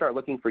you're going to start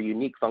looking for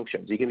unique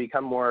functions. You can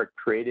become more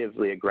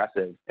creatively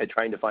aggressive at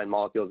trying to find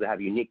molecules that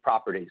have unique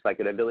properties, like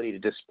an ability to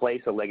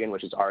displace a ligand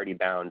which is already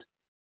bound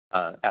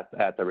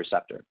at the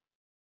receptor.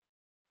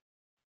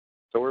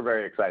 So we're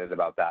very excited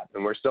about that.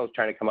 And we're still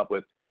trying to come up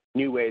with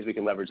new ways we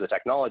can leverage the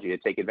technology to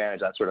take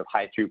advantage of that sort of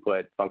high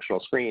throughput functional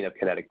screen of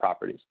kinetic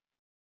properties.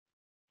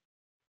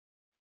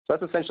 So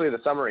that's essentially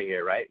the summary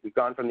here, right? We've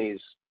gone from these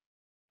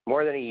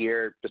more than a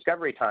year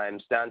discovery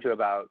times down to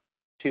about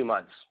 2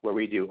 months, where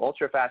we do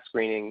ultra-fast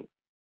screening,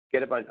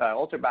 get a bunch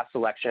ultra-fast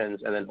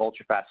selections, and then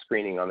ultra-fast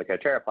screening on the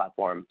Carterra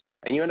platform.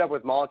 And you end up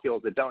with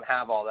molecules that don't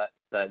have all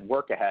that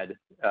work ahead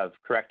of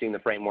correcting the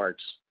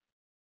frameworks,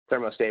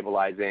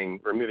 thermostabilizing,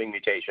 removing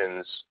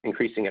mutations,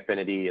 increasing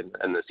affinity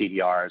and the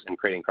CDRs, and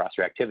creating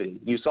cross-reactivity.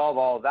 You solve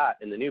all of that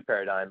in the new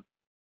paradigm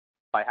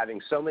by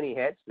having so many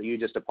hits that you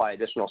just apply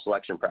additional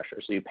selection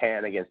pressure. So you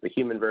pan against the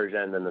human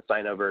version, then the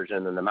cyno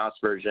version, then the mouse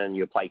version.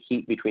 You apply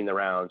heat between the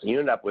rounds, and you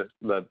end up with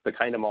the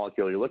kind of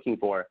molecule you're looking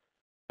for,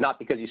 not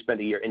because you spent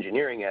a year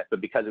engineering it,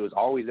 but because it was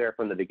always there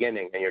from the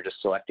beginning, and you're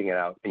just selecting it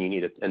out, and you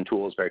need it and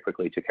tools very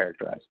quickly to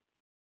characterize.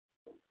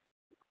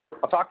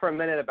 I'll talk for a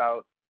minute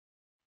about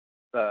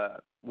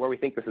where we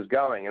think this is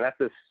going, and that's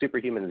this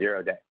superhuman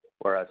 0 day,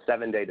 or a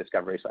 7-day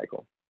discovery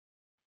cycle.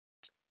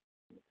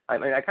 I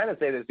mean, I kind of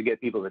say this to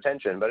get people's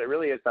attention, but it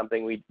really is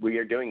something we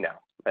are doing now.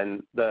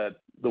 And the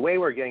way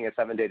we're getting a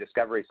 7-day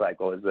discovery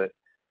cycle is that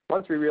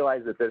once we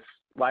realized that this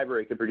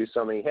library could produce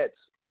so many hits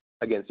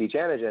against each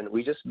antigen,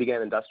 we just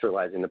began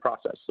industrializing the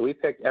process. So we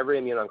picked every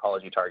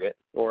immuno-oncology target,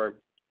 or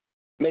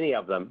many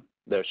of them.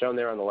 They're shown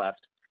there on the left.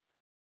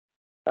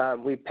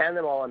 We panned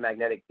them all on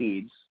magnetic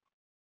beads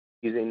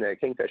using the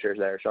kingfishers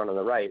that are shown on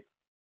the right.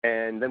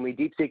 And then we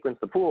deep sequence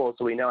the pool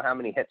so we know how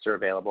many hits are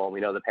available, and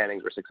we know the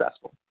pannings were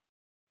successful.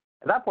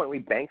 At that point, we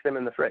bank them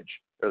in the fridge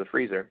or the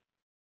freezer.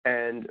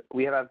 And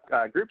we have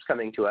groups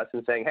coming to us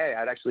and saying, hey,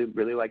 I'd actually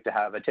really like to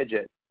have a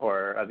TIGIT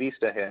or a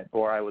VISTA hit,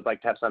 or I would like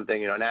to have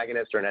something, an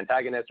agonist or an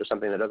antagonist or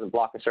something that doesn't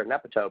block a certain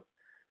epitope.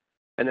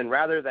 And then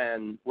rather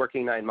than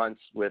working 9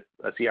 months with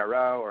a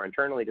CRO or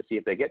internally to see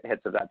if they get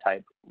hits of that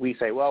type, we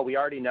say, well, we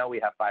already know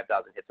we have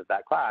 5,000 hits of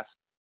that class.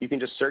 You can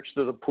just search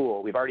through the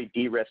pool. We've already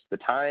de-risked the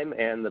time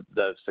and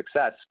the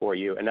success for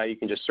you. And now you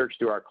can just search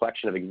through our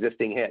collection of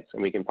existing hits,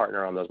 and we can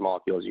partner on those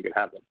molecules. You can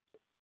have them.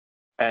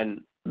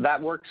 And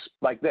that works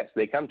like this.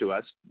 They come to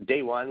us.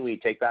 Day one, we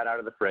take that out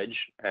of the fridge,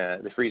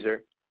 the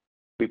freezer.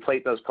 We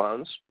plate those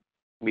clones.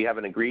 We have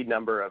an agreed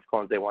number of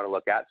clones they want to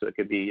look at. So it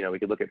could be, we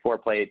could look at 4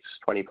 plates,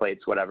 20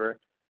 plates, whatever.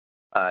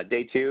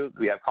 Day 2,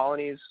 we have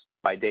colonies.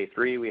 By day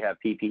 3, we have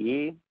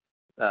PPE.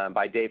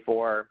 By day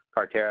 4,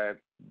 Carterra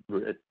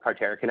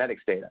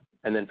kinetics data.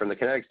 And then from the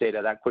kinetics data,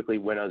 that quickly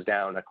winnows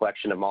down a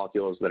collection of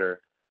molecules that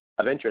are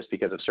of interest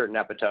because of certain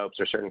epitopes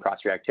or certain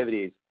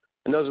cross-reactivities.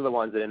 And those are the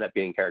ones that end up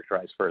being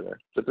characterized further.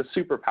 So it's a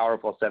super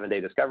powerful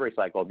 7-day discovery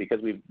cycle because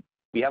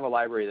we have a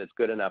library that's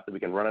good enough that we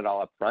can run it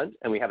all up front,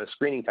 and we have a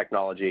screening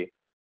technology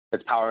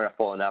that's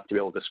powerful enough to be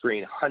able to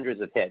screen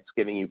hundreds of hits,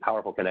 giving you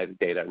powerful kinetic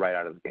data right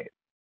out of the gate.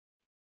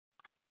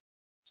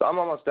 So I'm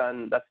almost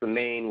done. That's the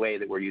main way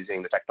that we're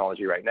using the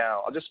technology right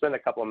now. I'll just spend a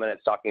couple of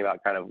minutes talking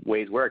about kind of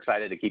ways we're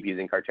excited to keep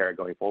using Carterra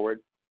going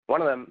forward.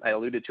 One of them I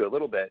alluded to a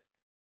little bit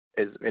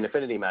is in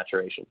affinity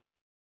maturation.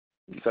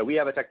 So we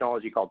have a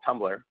technology called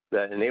Tumbler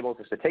that enables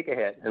us to take a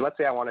hit, and let's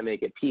say I want to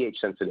make it pH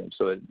sensitive,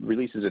 so it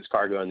releases its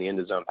cargo in the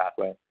endosome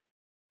pathway.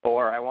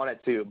 Or I want it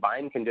to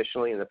bind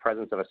conditionally in the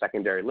presence of a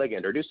secondary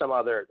ligand, or do some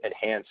other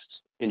enhanced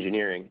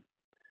engineering.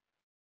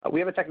 We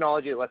have a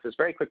technology that lets us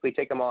very quickly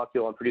take a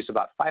molecule and produce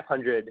about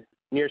 500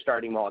 near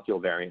starting molecule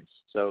variants.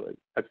 So it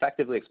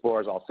effectively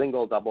explores all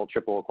single, double,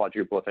 triple,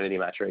 quadruple affinity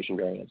maturation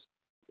variants.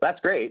 That's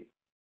great.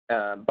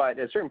 But at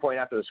a certain point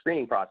after the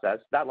screening process,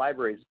 that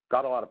library's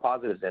got a lot of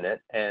positives in it,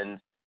 and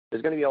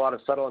there's going to be a lot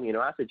of subtle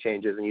amino acid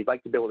changes, and you'd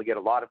like to be able to get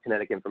a lot of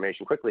kinetic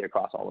information quickly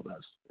across all of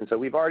those. And so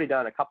we've already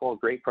done a couple of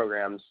great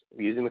programs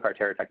using the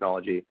Carterra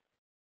technology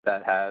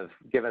that have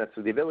given us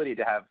the ability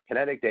to have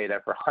kinetic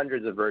data for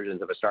hundreds of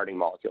versions of a starting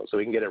molecule. So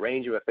we can get a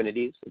range of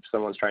affinities if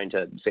someone's trying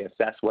to, say,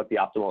 assess what the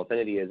optimal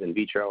affinity is in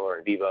vitro or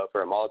in vivo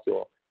for a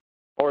molecule,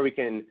 or we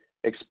can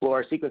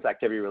explore sequence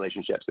activity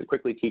relationships that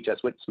quickly teach us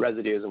which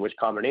residues and which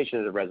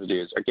combinations of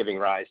residues are giving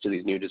rise to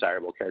these new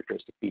desirable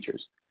characteristic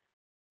features.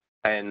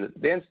 And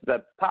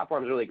the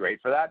platform is really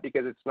great for that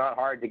because it's not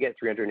hard to get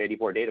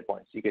 384 data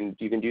points. You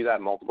can do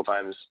that multiple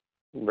times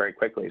very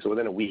quickly. So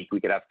within a week, we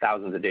could have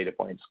thousands of data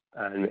points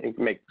and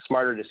make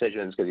smarter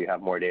decisions because you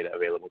have more data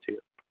available to you.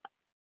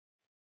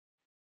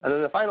 And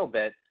then the final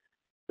bit,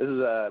 this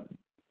is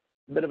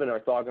bit of an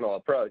orthogonal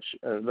approach,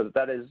 but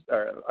that is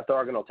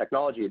orthogonal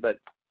technology. But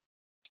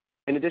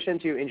in addition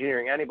to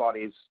engineering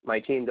antibodies, my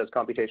team does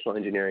computational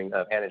engineering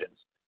of antigens.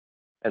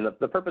 And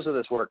the purpose of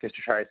this work is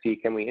to try to see,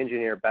 can we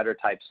engineer better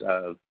types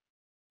of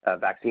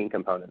vaccine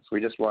components? We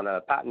just won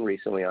a patent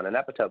recently on an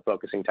epitope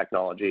focusing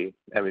technology,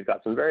 and we've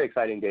got some very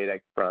exciting data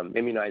from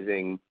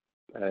immunizing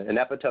an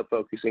epitope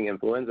focusing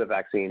influenza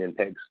vaccine in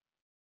pigs.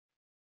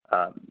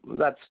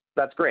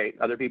 That's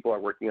great. Other people are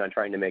working on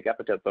trying to make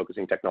epitope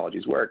focusing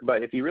technologies work.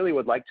 But if you really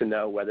would like to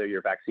know whether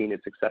your vaccine is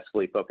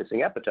successfully focusing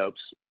epitopes,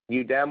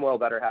 you damn well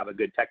better have a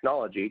good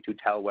technology to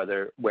tell what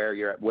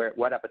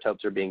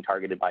epitopes are being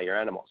targeted by your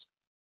animals.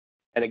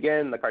 And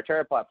again, the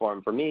Carterra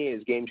platform for me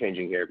is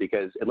game-changing here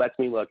because it lets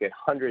me look at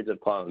hundreds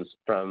of clones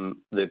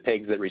from the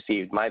pigs that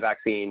received my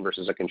vaccine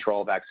versus a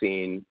control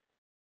vaccine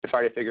to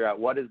try to figure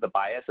out what is the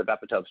bias of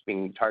epitopes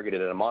being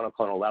targeted at a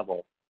monoclonal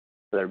level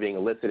that are being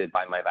elicited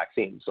by my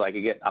vaccine. So I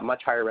could get a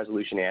much higher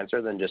resolution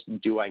answer than just,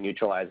 do I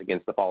neutralize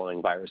against the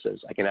following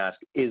viruses? I can ask,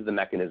 is the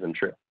mechanism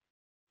true?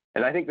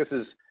 And I think this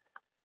is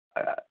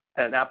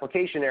an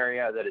application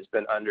area that has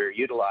been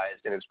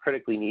underutilized and is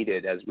critically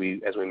needed as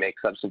we make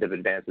substantive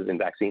advances in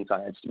vaccine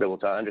science to be able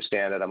to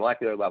understand at a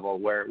molecular level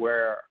where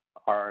are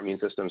our immune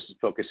systems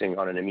focusing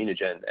on an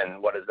immunogen,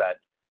 and what is that?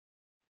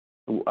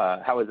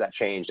 How has that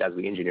changed as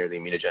we engineer the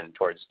immunogen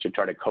to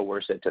try to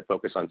coerce it to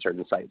focus on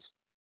certain sites?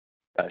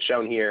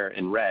 Shown here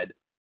in red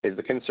is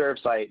the conserve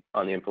site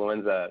on the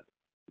influenza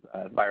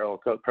viral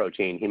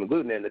protein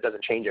hemagglutinin that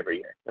doesn't change every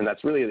year, and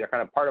that's really the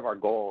kind of part of our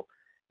goal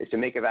is to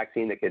make a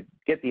vaccine that could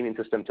get the immune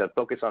system to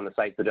focus on the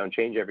sites that don't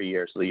change every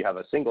year so that you have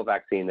a single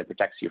vaccine that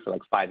protects you for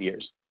like 5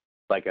 years,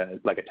 like a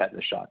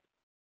tetanus shot.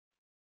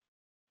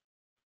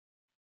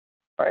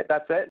 All right,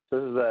 that's it. So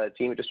this is a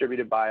team at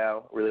Distributed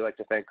Bio. Really like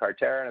to thank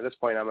Carterra. And at this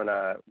point, I'm going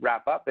to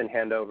wrap up and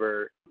hand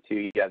over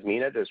to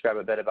Yasmina to describe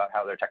a bit about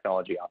how their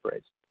technology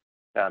operates.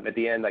 At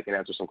the end, I can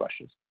answer some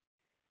questions.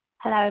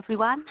 Hello,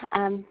 everyone.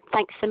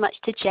 Thanks so much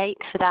to Jake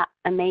for that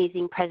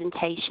amazing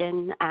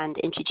presentation and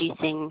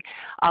introducing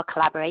our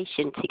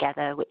collaboration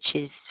together, which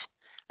is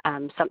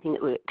something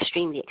that we're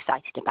extremely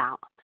excited about.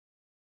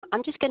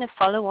 I'm just going to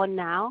follow on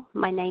now.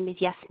 My name is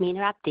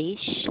Yasmina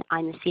Abdish.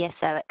 I'm the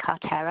CSO at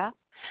Carterra.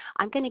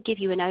 I'm going to give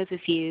you an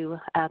overview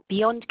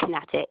beyond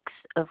kinetics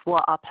of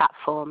what our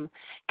platform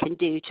can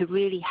do to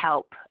really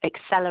help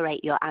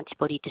accelerate your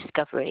antibody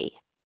discovery.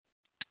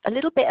 A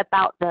little bit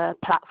about the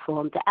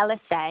platform. The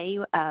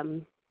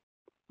LSA,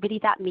 really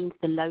that means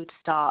the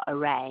lodestar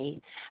array,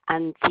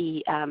 and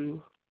the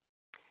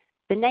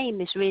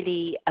name is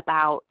really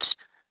about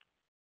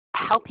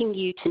helping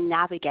you to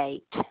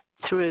navigate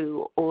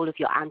through all of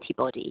your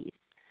antibodies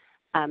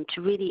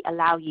to really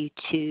allow you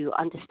to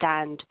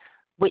understand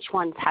which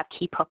ones have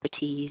key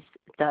properties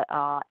that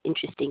are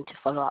interesting to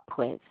follow up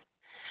with.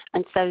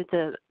 And so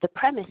the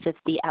premise of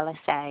the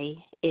LSA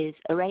is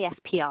Array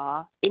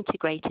SPRi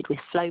integrated with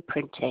flow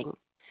printing.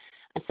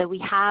 And so we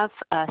have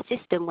a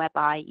system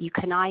whereby you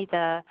can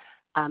either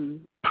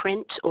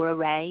print or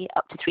array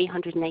up to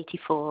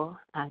 384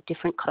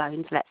 different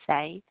clones, let's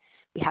say.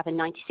 We have a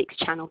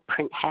 96-channel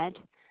print head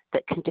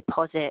that can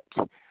deposit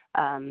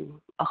a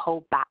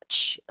whole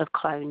batch of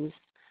clones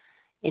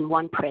in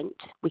one print.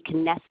 We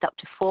can nest up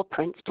to 4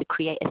 prints to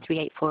create a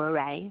 384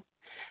 array.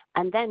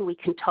 And then we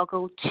can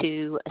toggle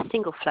to a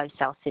single flow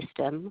cell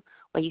system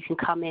where you can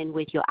come in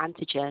with your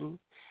antigen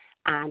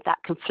and that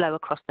can flow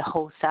across the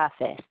whole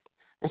surface.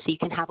 And so you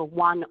can have a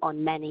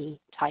one-on-many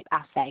type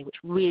assay, which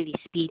really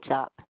speeds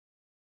up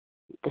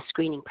the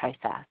screening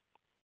process.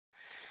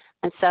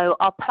 And so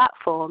our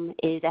platform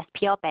is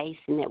SPR-based,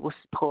 and it will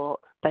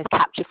support both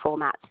capture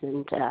formats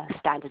and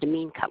standard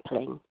amine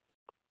coupling.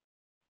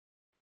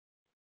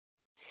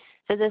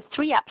 So there's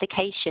 3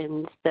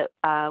 applications that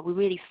we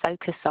really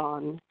focus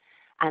on,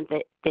 and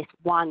that this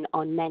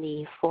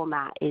one-on-many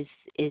format is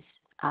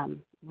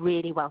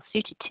really well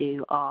suited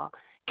to are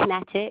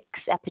kinetics,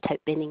 epitope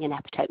binning, and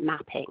epitope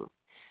mapping.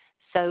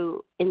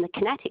 So in the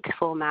kinetics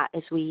format,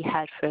 as we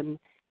heard from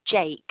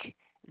Jake,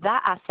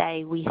 that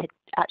assay we had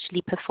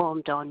actually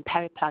performed on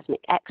periplasmic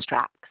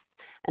extracts,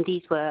 and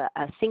these were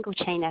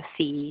single-chain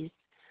Fs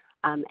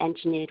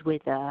engineered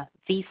with a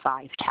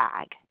V5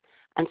 tag.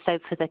 And so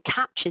for the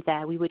capture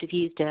there, we would have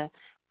used an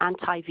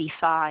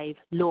anti-V5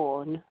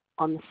 lawn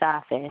on the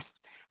surface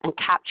and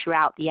capture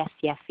out the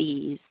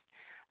scFvs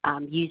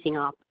using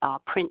our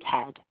print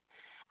head.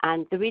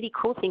 And the really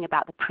cool thing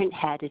about the print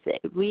head is that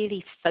it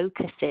really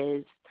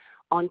focuses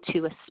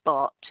onto a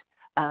spot,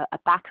 a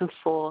back and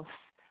forth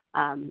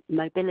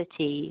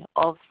mobility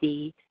of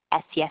the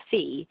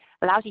scFv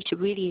allows you to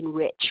really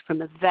enrich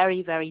from a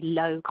very, very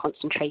low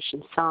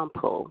concentration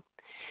sample.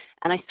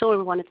 And I saw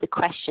in one of the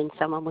questions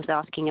someone was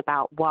asking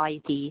about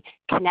why the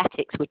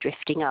kinetics were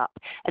drifting up.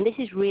 And this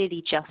is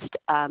really just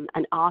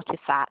an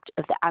artifact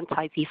of the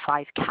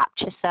anti-V5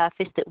 capture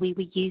surface that we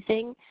were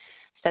using.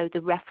 So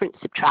the reference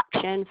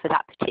subtraction for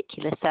that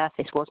particular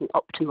surface wasn't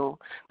optimal.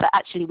 But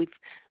actually, we've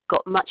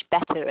got much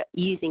better at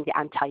using the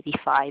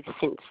anti-V5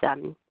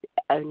 since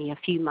only a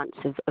few months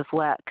of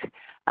work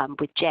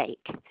with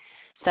Jake.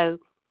 So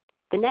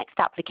The next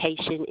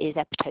application is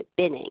epitope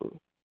binning.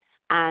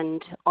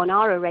 And on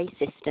our array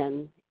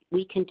system,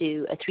 we can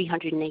do a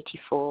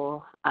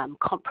 384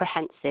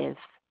 comprehensive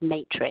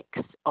matrix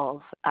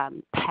of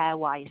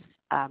pairwise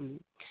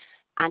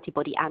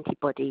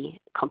antibody-antibody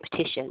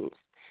competitions.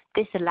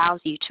 This allows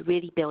you to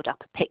really build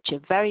up a picture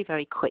very,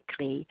 very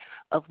quickly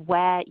of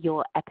where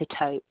your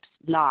epitopes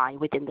lie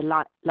within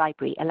the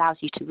library, allows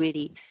you to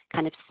really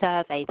kind of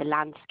survey the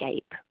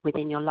landscape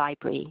within your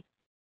library.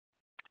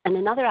 And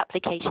another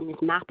application is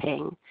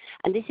mapping,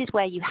 and this is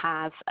where you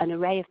have an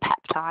array of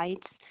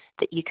peptides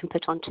that you can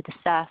put onto the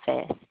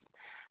surface,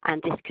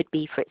 and this could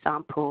be, for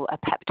example, a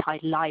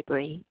peptide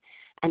library,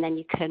 and then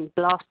you can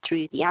blast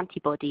through the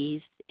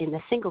antibodies in the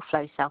single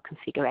flow cell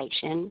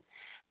configuration,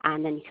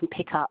 and then you can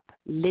pick up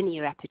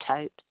linear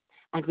epitopes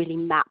and really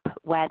map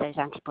where those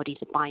antibodies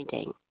are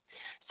binding.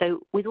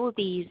 So with all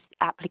these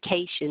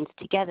applications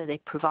together, they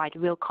provide a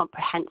real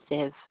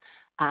comprehensive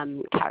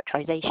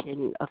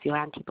characterization of your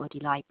antibody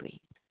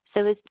library.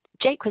 So as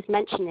Jake was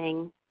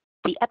mentioning,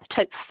 the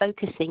epitope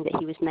focusing that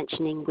he was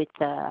mentioning with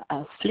the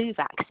flu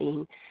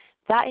vaccine,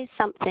 that is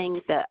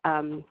something that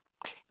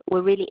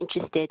we're really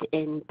interested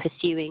in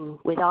pursuing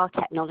with our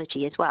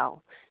technology as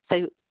well.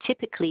 So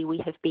typically we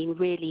have been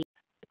really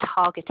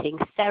targeting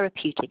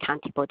therapeutic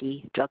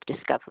antibody drug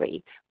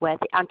discovery, where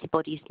the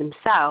antibodies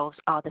themselves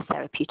are the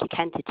therapeutic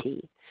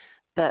entity.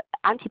 But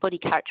antibody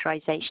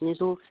characterization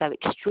is also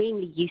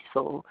extremely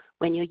useful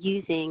when you're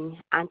using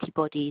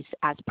antibodies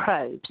as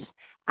probes,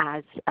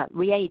 as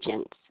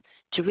reagents,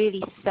 to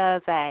really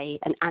survey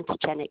an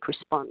antigenic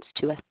response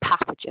to a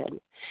pathogen.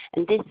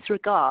 In this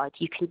regard,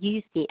 you can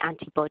use the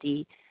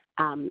antibody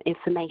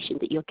information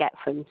that you'll get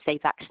from, say,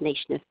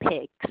 vaccination of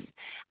pigs,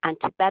 and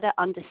to better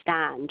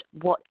understand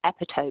what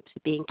epitopes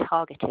are being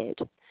targeted.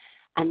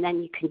 And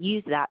then you can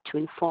use that to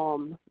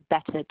inform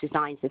better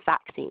designs of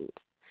vaccines.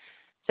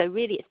 So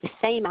really, it's the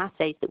same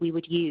assays that we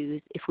would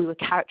use if we were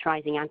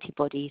characterizing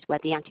antibodies where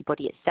the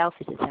antibody itself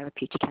is a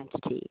therapeutic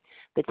entity.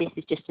 But this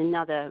is just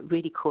another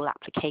really cool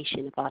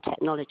application of our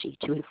technology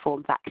to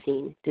inform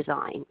vaccine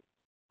design.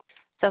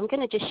 So I'm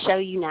going to just show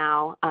you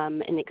now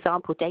an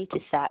example data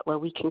set where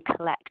we can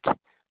collect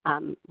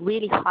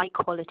really high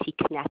quality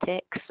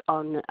kinetics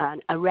on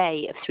an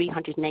array of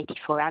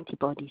 384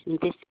 antibodies. In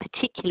this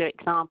particular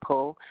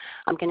example,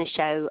 I'm going to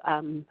show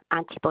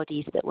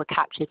antibodies that were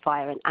captured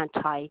via an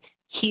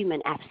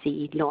anti-human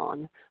Fc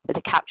lawn, where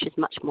the capture is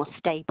much more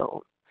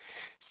stable.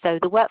 So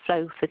the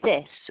workflow for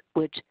this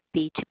would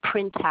be to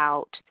print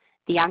out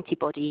the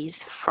antibodies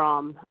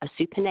from a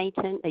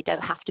supernatant. They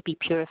don't have to be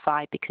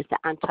purified because the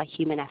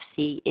anti-human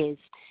Fc is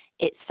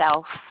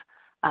itself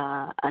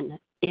an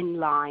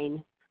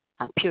inline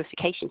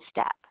purification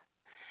step.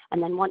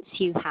 And then once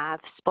you have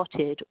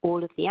spotted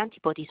all of the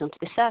antibodies onto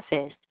the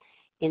surface,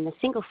 in the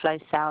single flow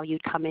cell,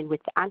 you'd come in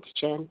with the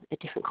antigen at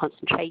different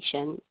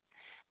concentrations,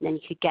 and then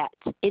you could get,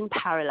 in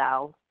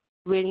parallel,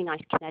 really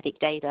nice kinetic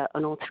data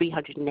on all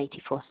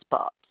 384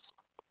 spots.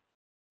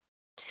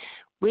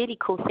 Really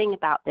cool thing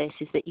about this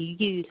is that you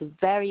use a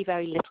very,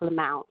 very little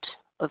amount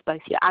of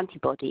both your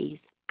antibodies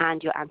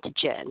and your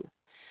antigen.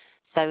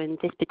 So in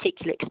this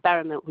particular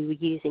experiment, we were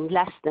using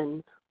less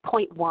than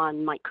 0.1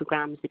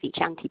 micrograms of each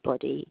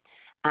antibody,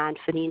 and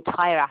for the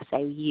entire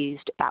assay, we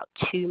used about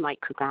 2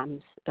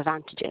 micrograms of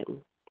antigen.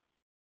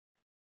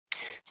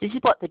 So this is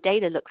what the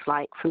data looks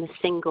like from a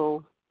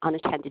single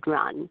unattended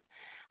run,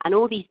 and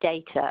all these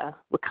data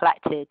were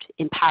collected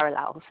in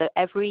parallel. So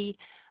every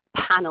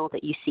panel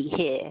that you see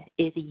here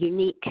is a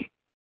unique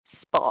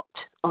spot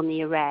on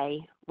the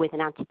array with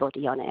an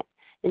antibody on it.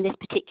 In this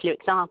particular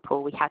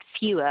example, we had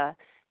fewer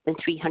than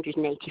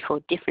 384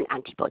 different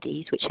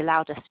antibodies, which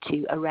allowed us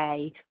to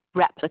array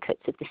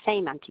replicates of the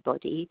same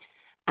antibody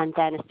and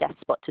then assess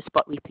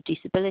spot-to-spot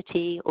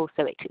reproducibility,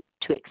 also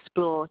to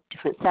explore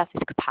different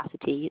surface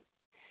capacities.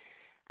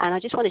 And I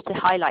just wanted to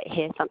highlight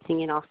here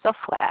something in our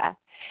software,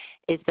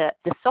 is that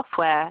the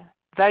software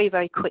very,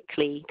 very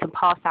quickly can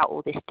parse out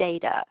all this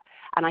data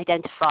and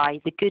identify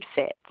the good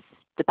fits,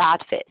 the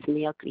bad fits, and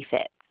the ugly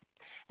fits.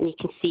 And you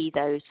can see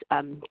those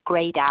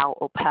grayed out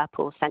or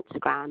purple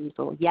sensorgrams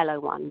or yellow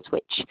ones,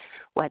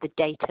 where the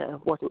data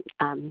wasn't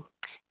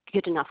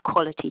good enough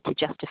quality to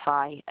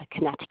justify a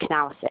kinetic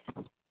analysis.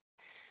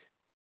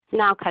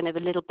 Now kind of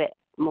a little bit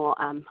more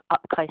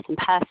up close and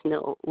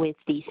personal with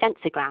the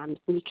sensorgrams,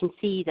 and you can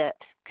see that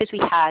because we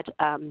had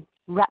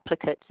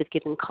replicates of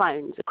given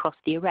clones across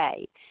the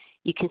array,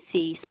 you can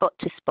see spot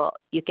to spot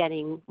you're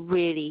getting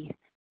really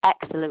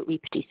excellent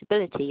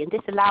reproducibility, and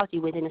this allows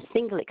you within a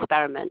single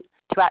experiment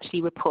to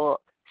actually report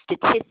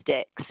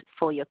statistics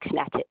for your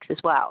kinetics as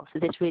well. So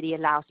this really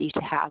allows you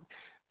to have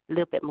a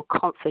little bit more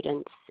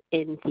confidence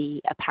in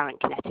the apparent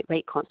kinetic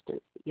rate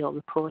constants that you're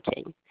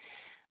reporting.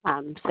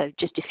 So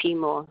just a few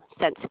more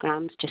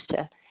sensorgrams just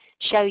to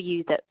show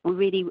you that we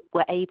really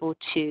were able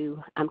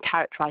to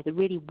characterize a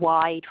really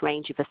wide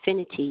range of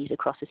affinities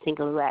across a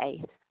single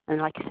array. And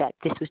like I said,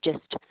 this was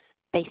just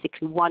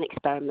basically one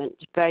experiment,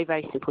 very,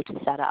 very simple to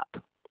set up.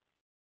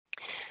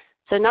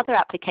 So another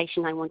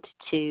application I wanted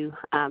to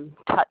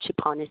touch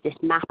upon is this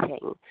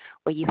mapping,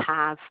 where you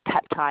have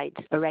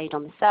peptides arrayed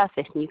on the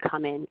surface and you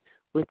come in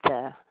with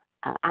the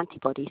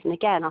antibodies. And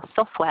again, our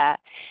software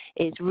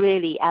is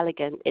really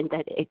elegant in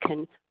that it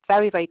can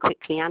very, very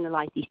quickly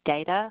analyze these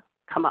data,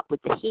 come up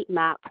with the heat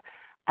map,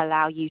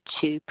 allow you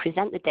to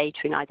present the data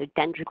in either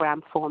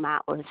dendrogram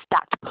format or a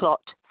stacked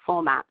plot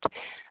format,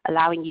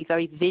 allowing you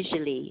very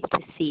visually to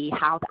see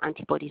how the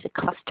antibodies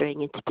are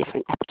clustering into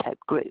different epitope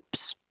groups.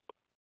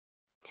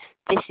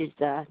 This is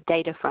the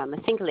data from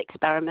a single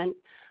experiment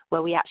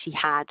where we actually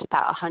had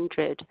about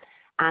 100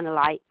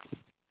 analytes,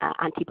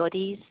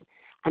 antibodies,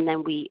 and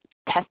then we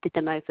tested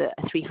them over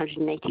a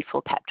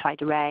 384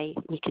 peptide array.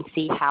 You can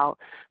see how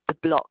the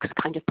blocks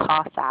kind of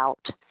pass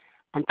out,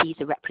 and these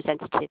are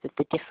representative of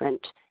the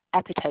different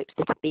epitopes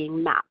that are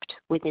being mapped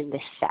within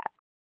this set.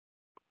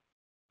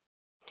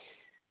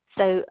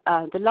 So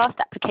the last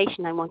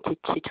application I wanted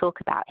to talk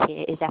about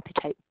here is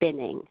epitope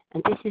binning.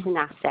 And this is an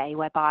assay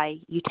whereby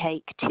you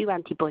take two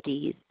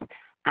antibodies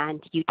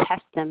and you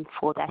test them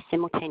for their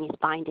simultaneous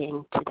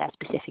binding to their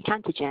specific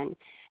antigen.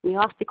 And you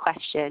ask the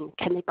question,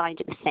 can they bind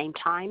at the same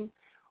time,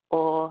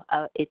 or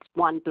it's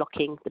one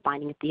blocking the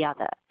binding of the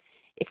other?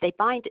 If they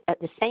bind at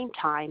the same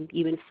time,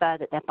 you infer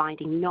that they're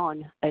binding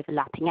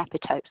non-overlapping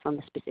epitopes on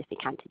the specific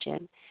antigen.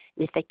 And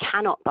if they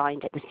cannot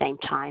bind at the same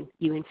time,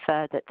 you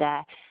infer that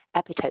their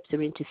epitopes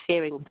are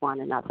interfering with one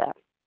another.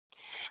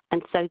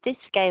 And so this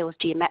scales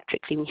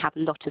geometrically when you have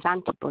a lot of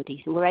antibodies,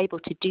 and we're able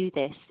to do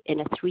this in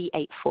a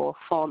 384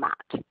 format.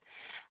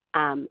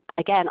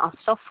 Again, our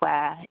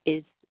software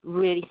is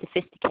really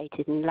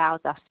sophisticated and allows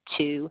us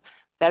to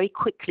very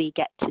quickly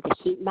get to the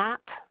heat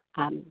map,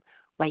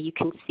 where you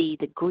can see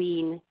the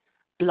green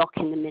block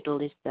in the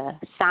middle is the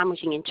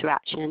sandwiching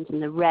interactions,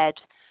 and the red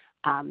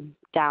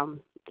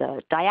down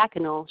the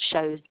diagonal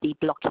shows the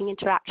blocking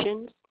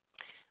interactions.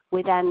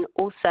 We're then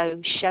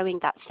also showing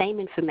that same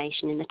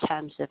information in the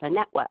terms of a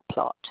network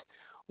plot,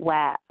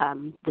 where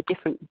the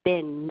different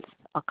bins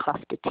are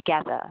clustered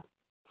together.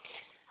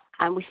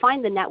 And we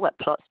find the network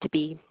plots to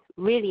be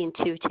really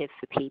intuitive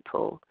for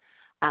people.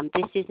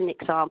 This is an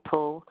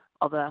example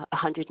of a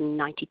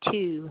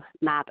 192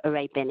 MAB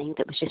array binning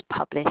that was just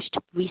published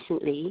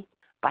recently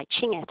by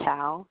Ching et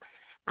al.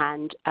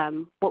 And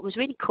what was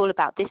really cool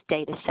about this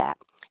data set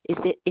is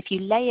that if you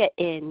layer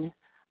in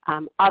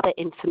other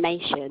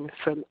information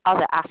from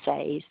other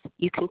assays,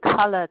 you can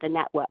color the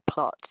network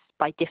plots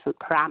by different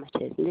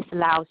parameters. And this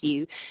allows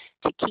you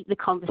to keep the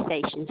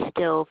conversation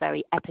still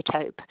very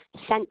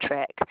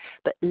epitope-centric,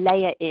 but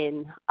layer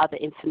in other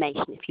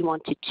information. If you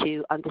wanted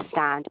to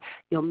understand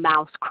your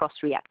mouse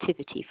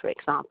cross-reactivity, for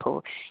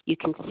example, you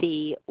can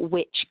see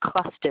which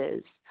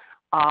clusters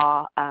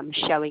are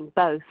showing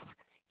both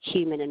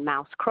human and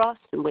mouse cross,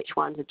 and which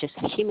ones are just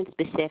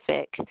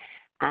human-specific.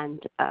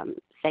 And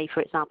say,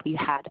 for example, you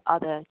had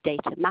other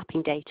data,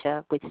 mapping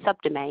data with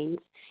subdomains,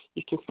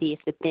 you can see if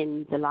the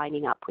bins are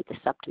lining up with the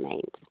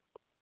subdomains.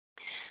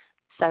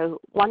 So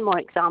one more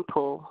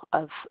example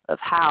of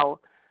how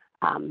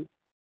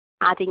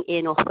adding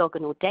in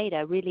orthogonal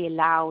data really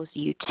allows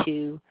you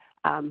to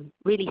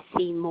really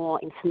see more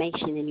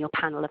information in your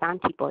panel of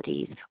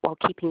antibodies while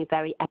keeping a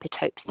very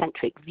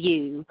epitope-centric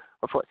view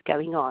of what's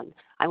going on.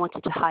 I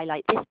wanted to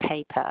highlight this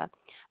paper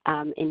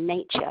in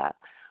Nature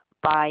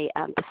by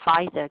the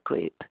Pfizer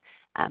group,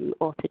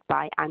 authored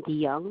by Andy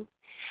Young.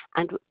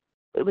 And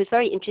it was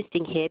very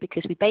interesting here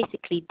because we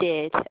basically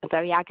did a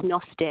very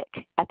agnostic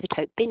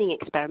epitope binning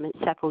experiment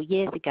several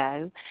years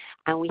ago,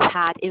 and we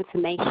had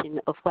information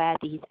of where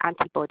these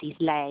antibodies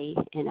lay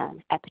in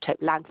an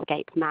epitope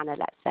landscape manner,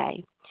 let's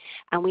say.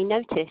 And we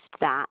noticed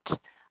that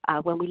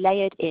when we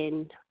layered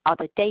in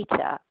other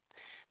data,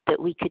 that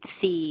we could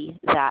see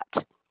that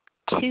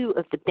two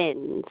of the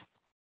bins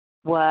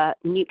were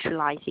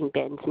neutralizing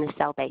bins in a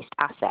cell-based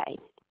assay.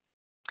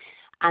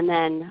 And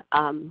then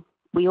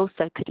we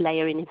also could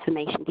layer in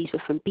information, these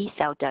were from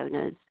B-cell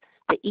donors,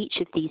 that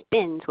each of these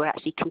bins were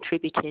actually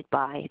contributed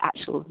by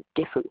actual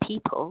different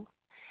people.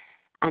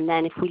 And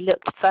then if we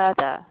looked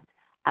further,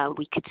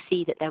 we could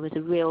see that there was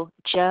a real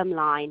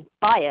germline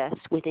bias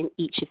within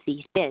each of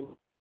these bins.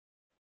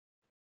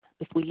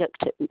 If we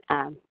looked at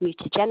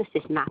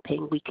mutagenesis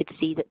mapping, we could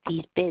see that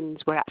these bins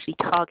were actually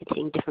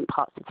targeting different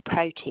parts of the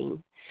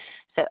protein.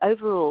 So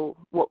overall,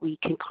 what we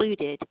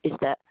concluded is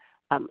that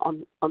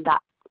on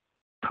that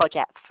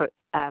project,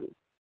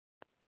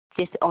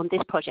 on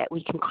this project,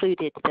 we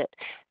concluded that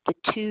the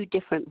two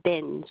different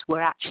bins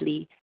were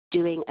actually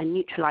doing a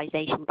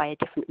neutralization by a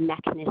different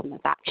mechanism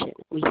of action.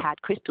 We had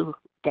crystal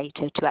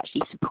data to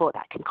actually support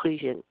that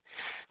conclusion.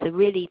 So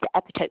really, the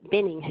epitope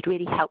binning had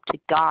really helped to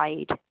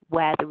guide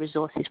where the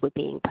resources were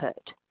being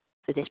put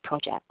for this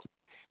project.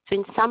 So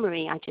in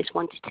summary, I just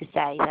wanted to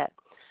say that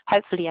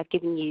hopefully I've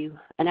given you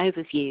an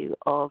overview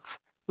of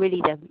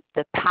really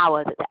the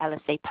power that the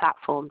LSA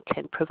platform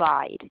can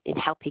provide in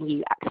helping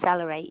you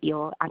accelerate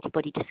your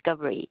antibody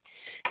discovery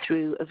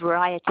through a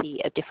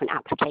variety of different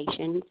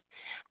applications.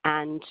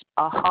 And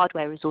our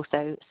hardware is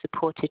also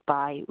supported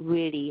by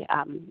really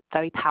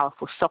very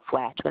powerful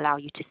software to allow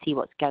you to see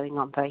what's going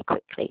on very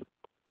quickly.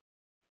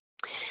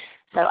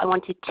 So I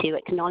wanted to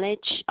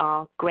acknowledge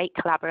our great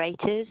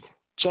collaborators,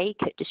 Jake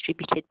at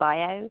Distributed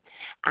Bio,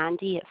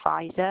 Andy at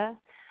Pfizer,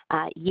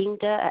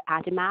 Yingda at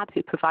Adimab,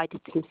 who provided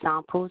some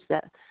samples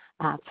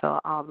for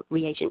our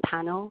reagent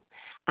panel,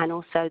 and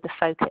also the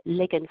folk at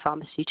Ligand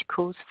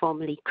Pharmaceuticals,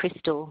 formerly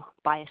Crystal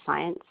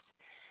Bioscience.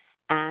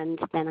 And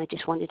then I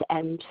just wanted to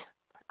end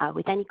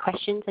with any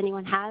questions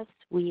anyone has.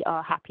 We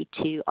are happy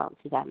to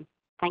answer them.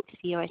 Thanks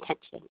for your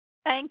attention.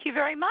 Thank you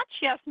very much,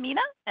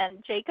 Yasmina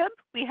and Jacob.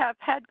 We have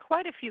had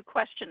quite a few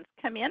questions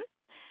come in.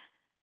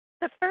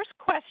 The first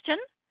question,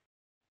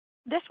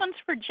 this one's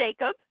for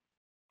Jacob.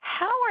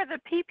 How are the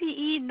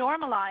PPE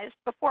normalized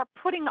before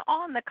putting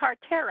on the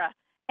Carterra,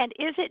 and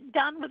is it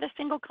done with a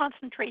single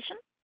concentration?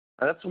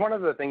 That's one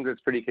of the things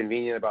that's pretty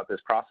convenient about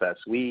this process.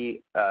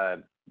 We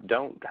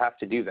don't have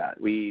to do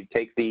that. We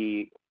take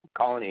the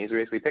colonies, we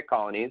basically pick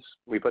colonies,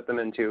 we put them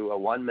into a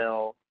 1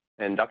 mil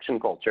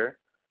induction culture.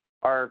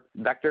 Our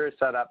vector is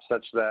set up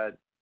such that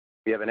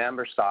we have an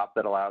amber stop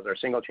that allows our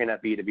single chain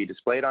FV to be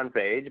displayed on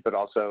phage, but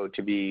also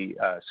to be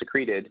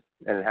secreted,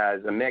 and it has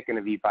a MIC and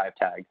a V5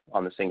 tag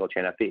on the single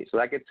chain FV. So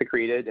that gets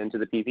secreted into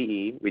the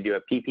PPE. We do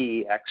a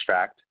PPE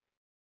extract,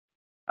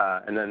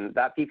 and then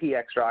that PPE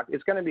extract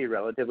is going to be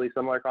relatively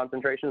similar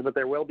concentrations, but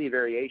there will be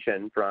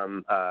variation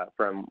from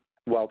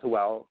well to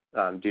well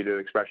due to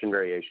expression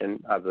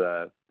variation of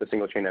the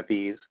single chain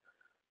FVs,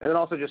 and then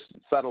also just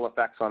subtle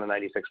effects on a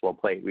 96-well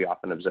plate we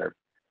often observe.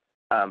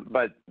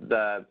 But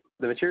the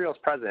material is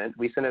present.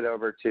 We send it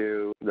over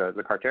to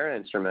the Carterra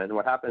instrument, and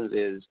what happens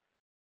is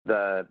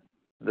the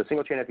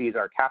single chain FVs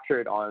are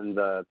captured on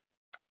the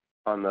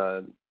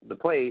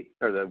plate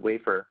or the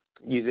wafer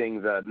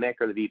using the MIC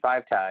or the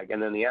V5 tag,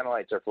 and then the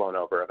analytes are flown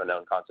over of a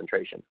known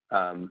concentration.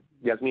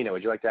 Yasmina,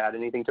 would you like to add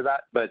anything to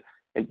that? But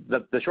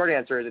the short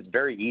answer is it's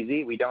very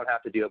easy. We don't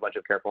have to do a bunch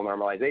of careful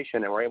normalization,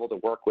 and we're able to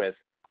work with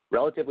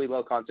relatively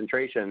low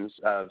concentrations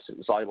of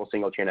soluble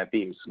single chain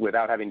FVs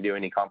without having to do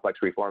any complex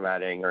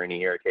reformatting or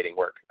any irritating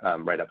work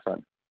right up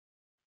front.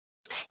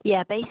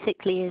 Yeah,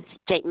 basically, as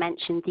Jake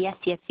mentioned, the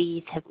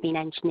scFvs have been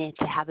engineered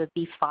to have a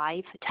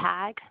V5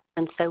 tag,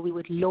 and so we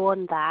would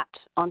lawn that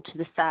onto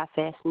the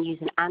surface and use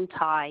an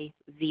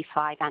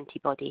anti-V5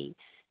 antibody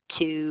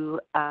to,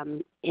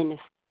 in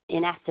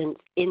essence,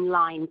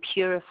 inline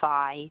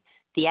purify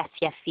the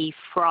scFv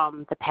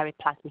from the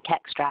periplasmic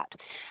extract.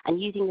 And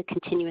using the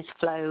continuous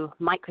flow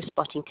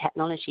microspotting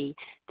technology,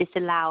 this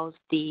allows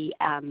the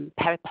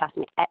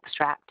periplasmic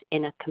extract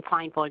in a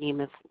confined volume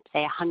of,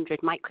 say,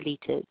 100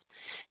 microliters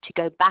to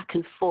go back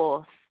and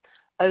forth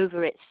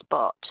over its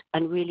spot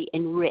and really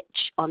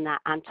enrich on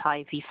that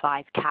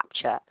anti-V5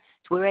 capture.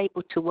 So we're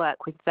able to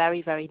work with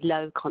very, very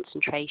low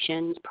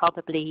concentrations,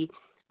 probably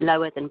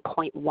lower than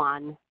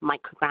 0.1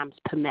 micrograms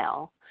per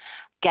mil,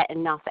 get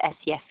enough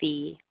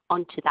scFv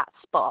onto that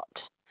spot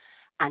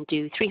and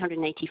do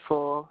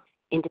 384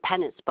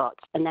 independent spots,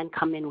 and then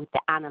come in with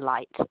the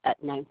analyte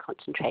at known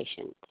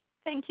concentrations.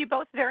 Thank you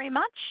both very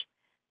much.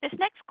 This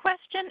next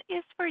question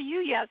is for you,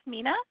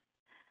 Yasmina.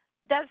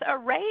 Does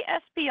Array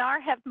SPR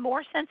have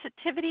more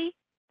sensitivity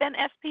than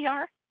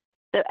SPR?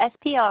 So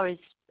SPR is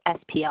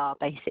SPR,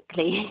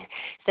 basically.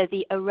 So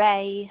the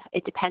array,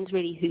 it depends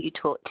really who you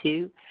talk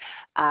to,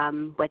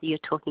 whether you're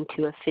talking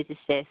to a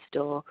physicist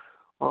or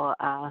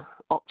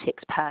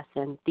optics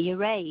person. The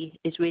array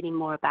is really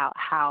more about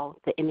how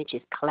the image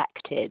is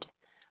collected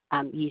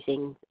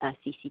using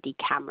CCD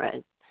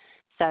cameras.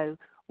 So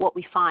what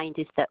we find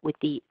is that with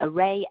the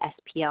array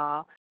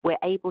SPR, we're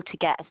able to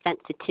get a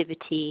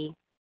sensitivity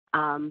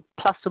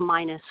plus or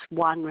minus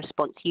 1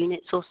 response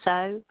units or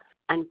so.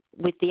 And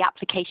with the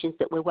applications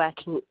that we're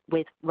working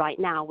with right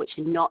now, which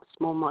are not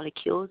small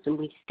molecules, and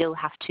we still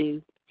have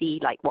to see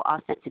like what our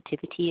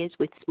sensitivity is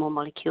with small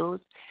molecules,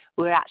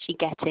 we're actually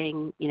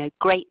getting,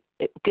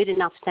 good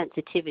enough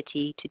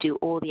sensitivity to do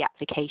all the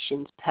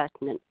applications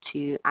pertinent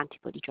to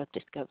antibody drug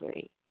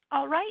discovery.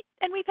 All right,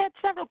 and we've had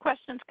several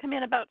questions come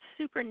in about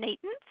supernatants.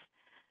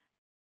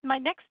 My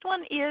next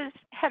one is,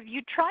 have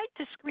you tried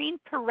to screen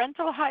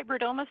parental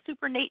hybridoma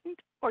supernatant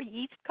or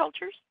yeast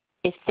cultures?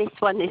 If this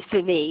one is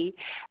for me,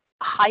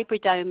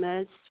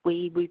 hybridomas,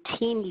 we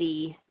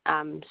routinely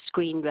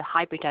screen the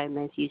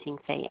hybridomas using,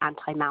 say,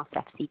 anti-mouse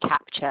FC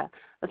capture.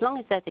 As long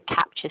as there's a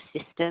capture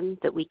system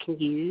that we can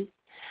use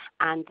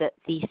and that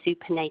the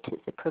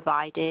supernatants are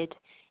provided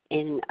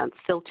in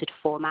filtered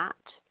format,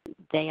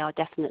 they are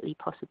definitely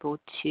possible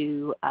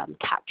to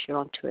capture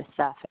onto a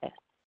surface.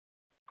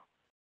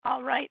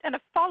 All right, and a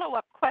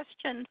follow-up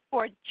question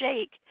for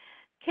Jake.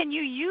 Can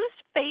you use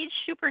phage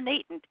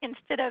supernatant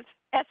instead of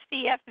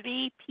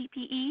scFv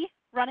PPE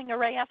running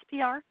Array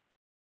SPR?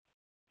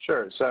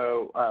 Sure.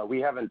 So we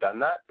haven't done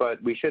that,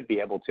 but we should be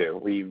able to.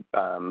 We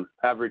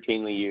have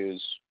routinely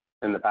used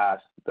in the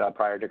past,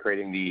 prior to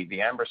creating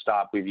the amber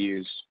stop, we've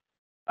used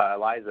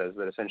ELISAs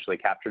that essentially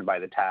captured by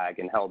the tag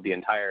and held the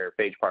entire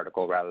phage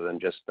particle rather than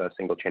just a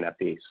single chain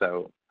FV.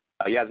 So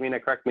Yasmina,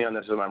 correct me on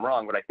this if I'm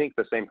wrong, but I think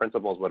the same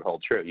principles would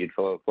hold true. You'd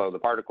flow the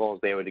particles,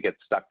 they would get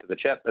stuck to the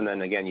chip, and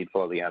then again, you'd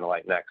flow the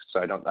analyte next.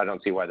 So I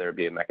don't see why there would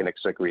be a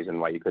mechanistic reason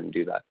why you couldn't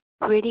do that.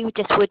 Really, we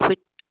just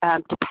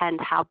depend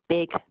how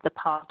big the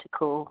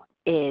particle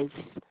is.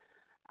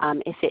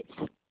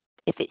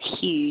 If it's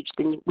huge,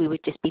 then we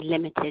would just be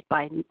limited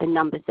by the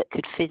numbers that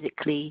could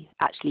physically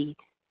actually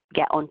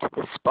get onto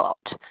the spot.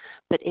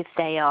 But if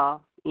they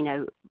are,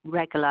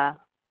 regular,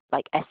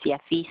 like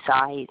scFv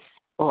size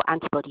or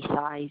antibody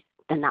size,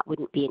 then that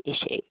wouldn't be an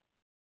issue.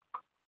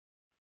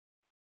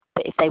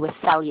 But if they were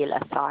cellular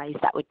size,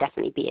 that would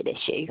definitely be an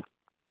issue.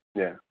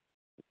 Yeah.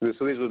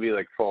 So these would be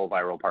like full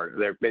viral particles.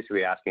 They're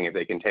basically asking if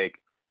they can take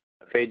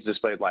a phage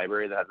displayed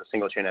library that has a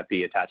single chain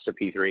Fv attached to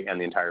P3 and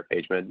the entire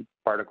phage mid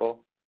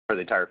particle, or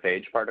the entire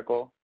phage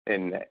particle,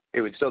 and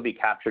it would still be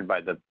captured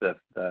by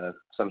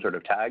some sort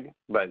of tag,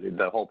 but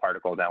the whole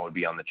particle now would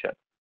be on the chip.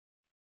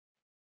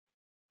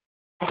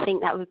 I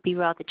think that would be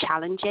rather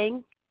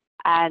challenging,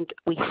 and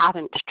we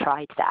haven't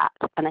tried that.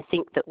 And I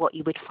think that what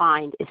you would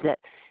find is that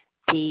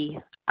the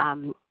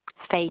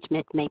phage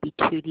mid may be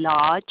too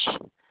large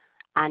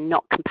and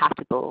not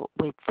compatible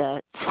with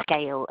the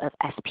scale of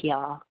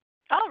SPR.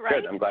 All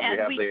right. Good. I'm glad we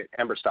have the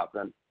Amber stop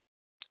then.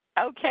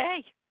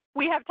 Okay.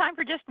 We have time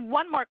for just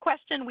one more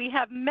question. We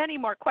have many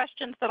more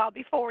questions that I'll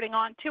be forwarding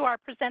on to our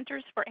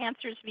presenters for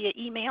answers via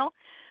email.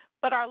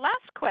 But our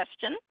last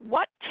question,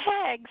 what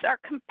tags are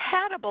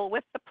compatible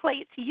with the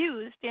plates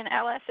used in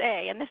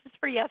LSA? And this is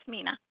for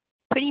Yasmina.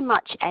 Pretty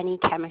much any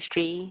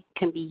chemistry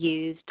can be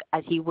used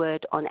as you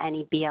would on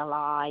any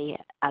BLI,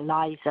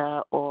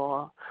 ELISA,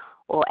 or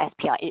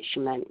SPR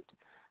instrument.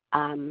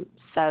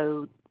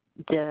 So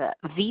the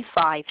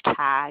V5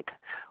 tag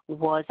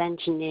was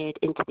engineered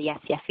into the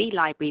scFv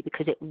library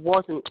because it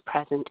wasn't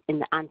present in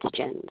the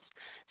antigens.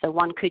 So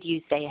one could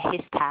use, say, a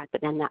his tag,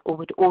 but then that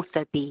would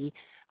also be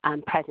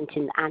present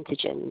in the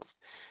antigens.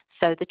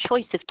 So the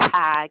choice of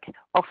tag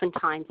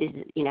oftentimes is,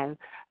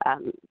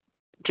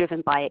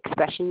 driven by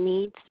expression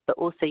needs, but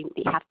also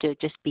you have to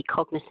just be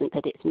cognizant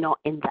that it's not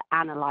in the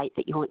analyte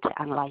that you want to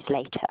analyze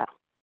later.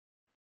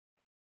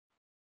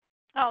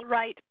 All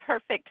right,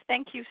 perfect.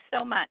 Thank you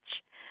so much.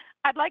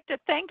 I'd like to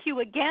thank you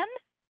again,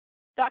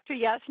 Dr.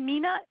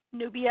 Yasmina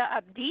Nubia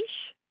Abdish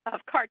of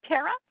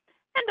Carterra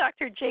and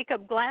Dr.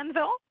 Jacob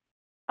Glanville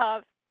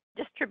of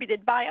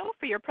Distributed Bio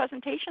for your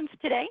presentations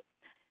today.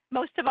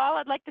 Most of all,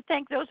 I'd like to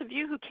thank those of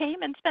you who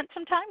came and spent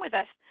some time with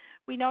us.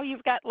 We know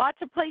you've got lots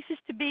of places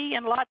to be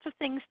and lots of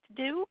things to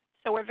do,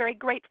 so we're very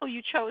grateful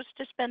you chose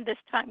to spend this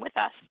time with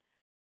us.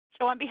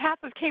 So on behalf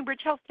of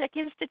Cambridge Health Tech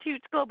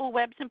Institute's Global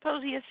Web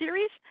Symposia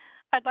Series,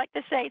 I'd like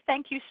to say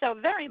thank you so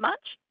very much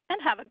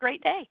and have a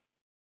great day.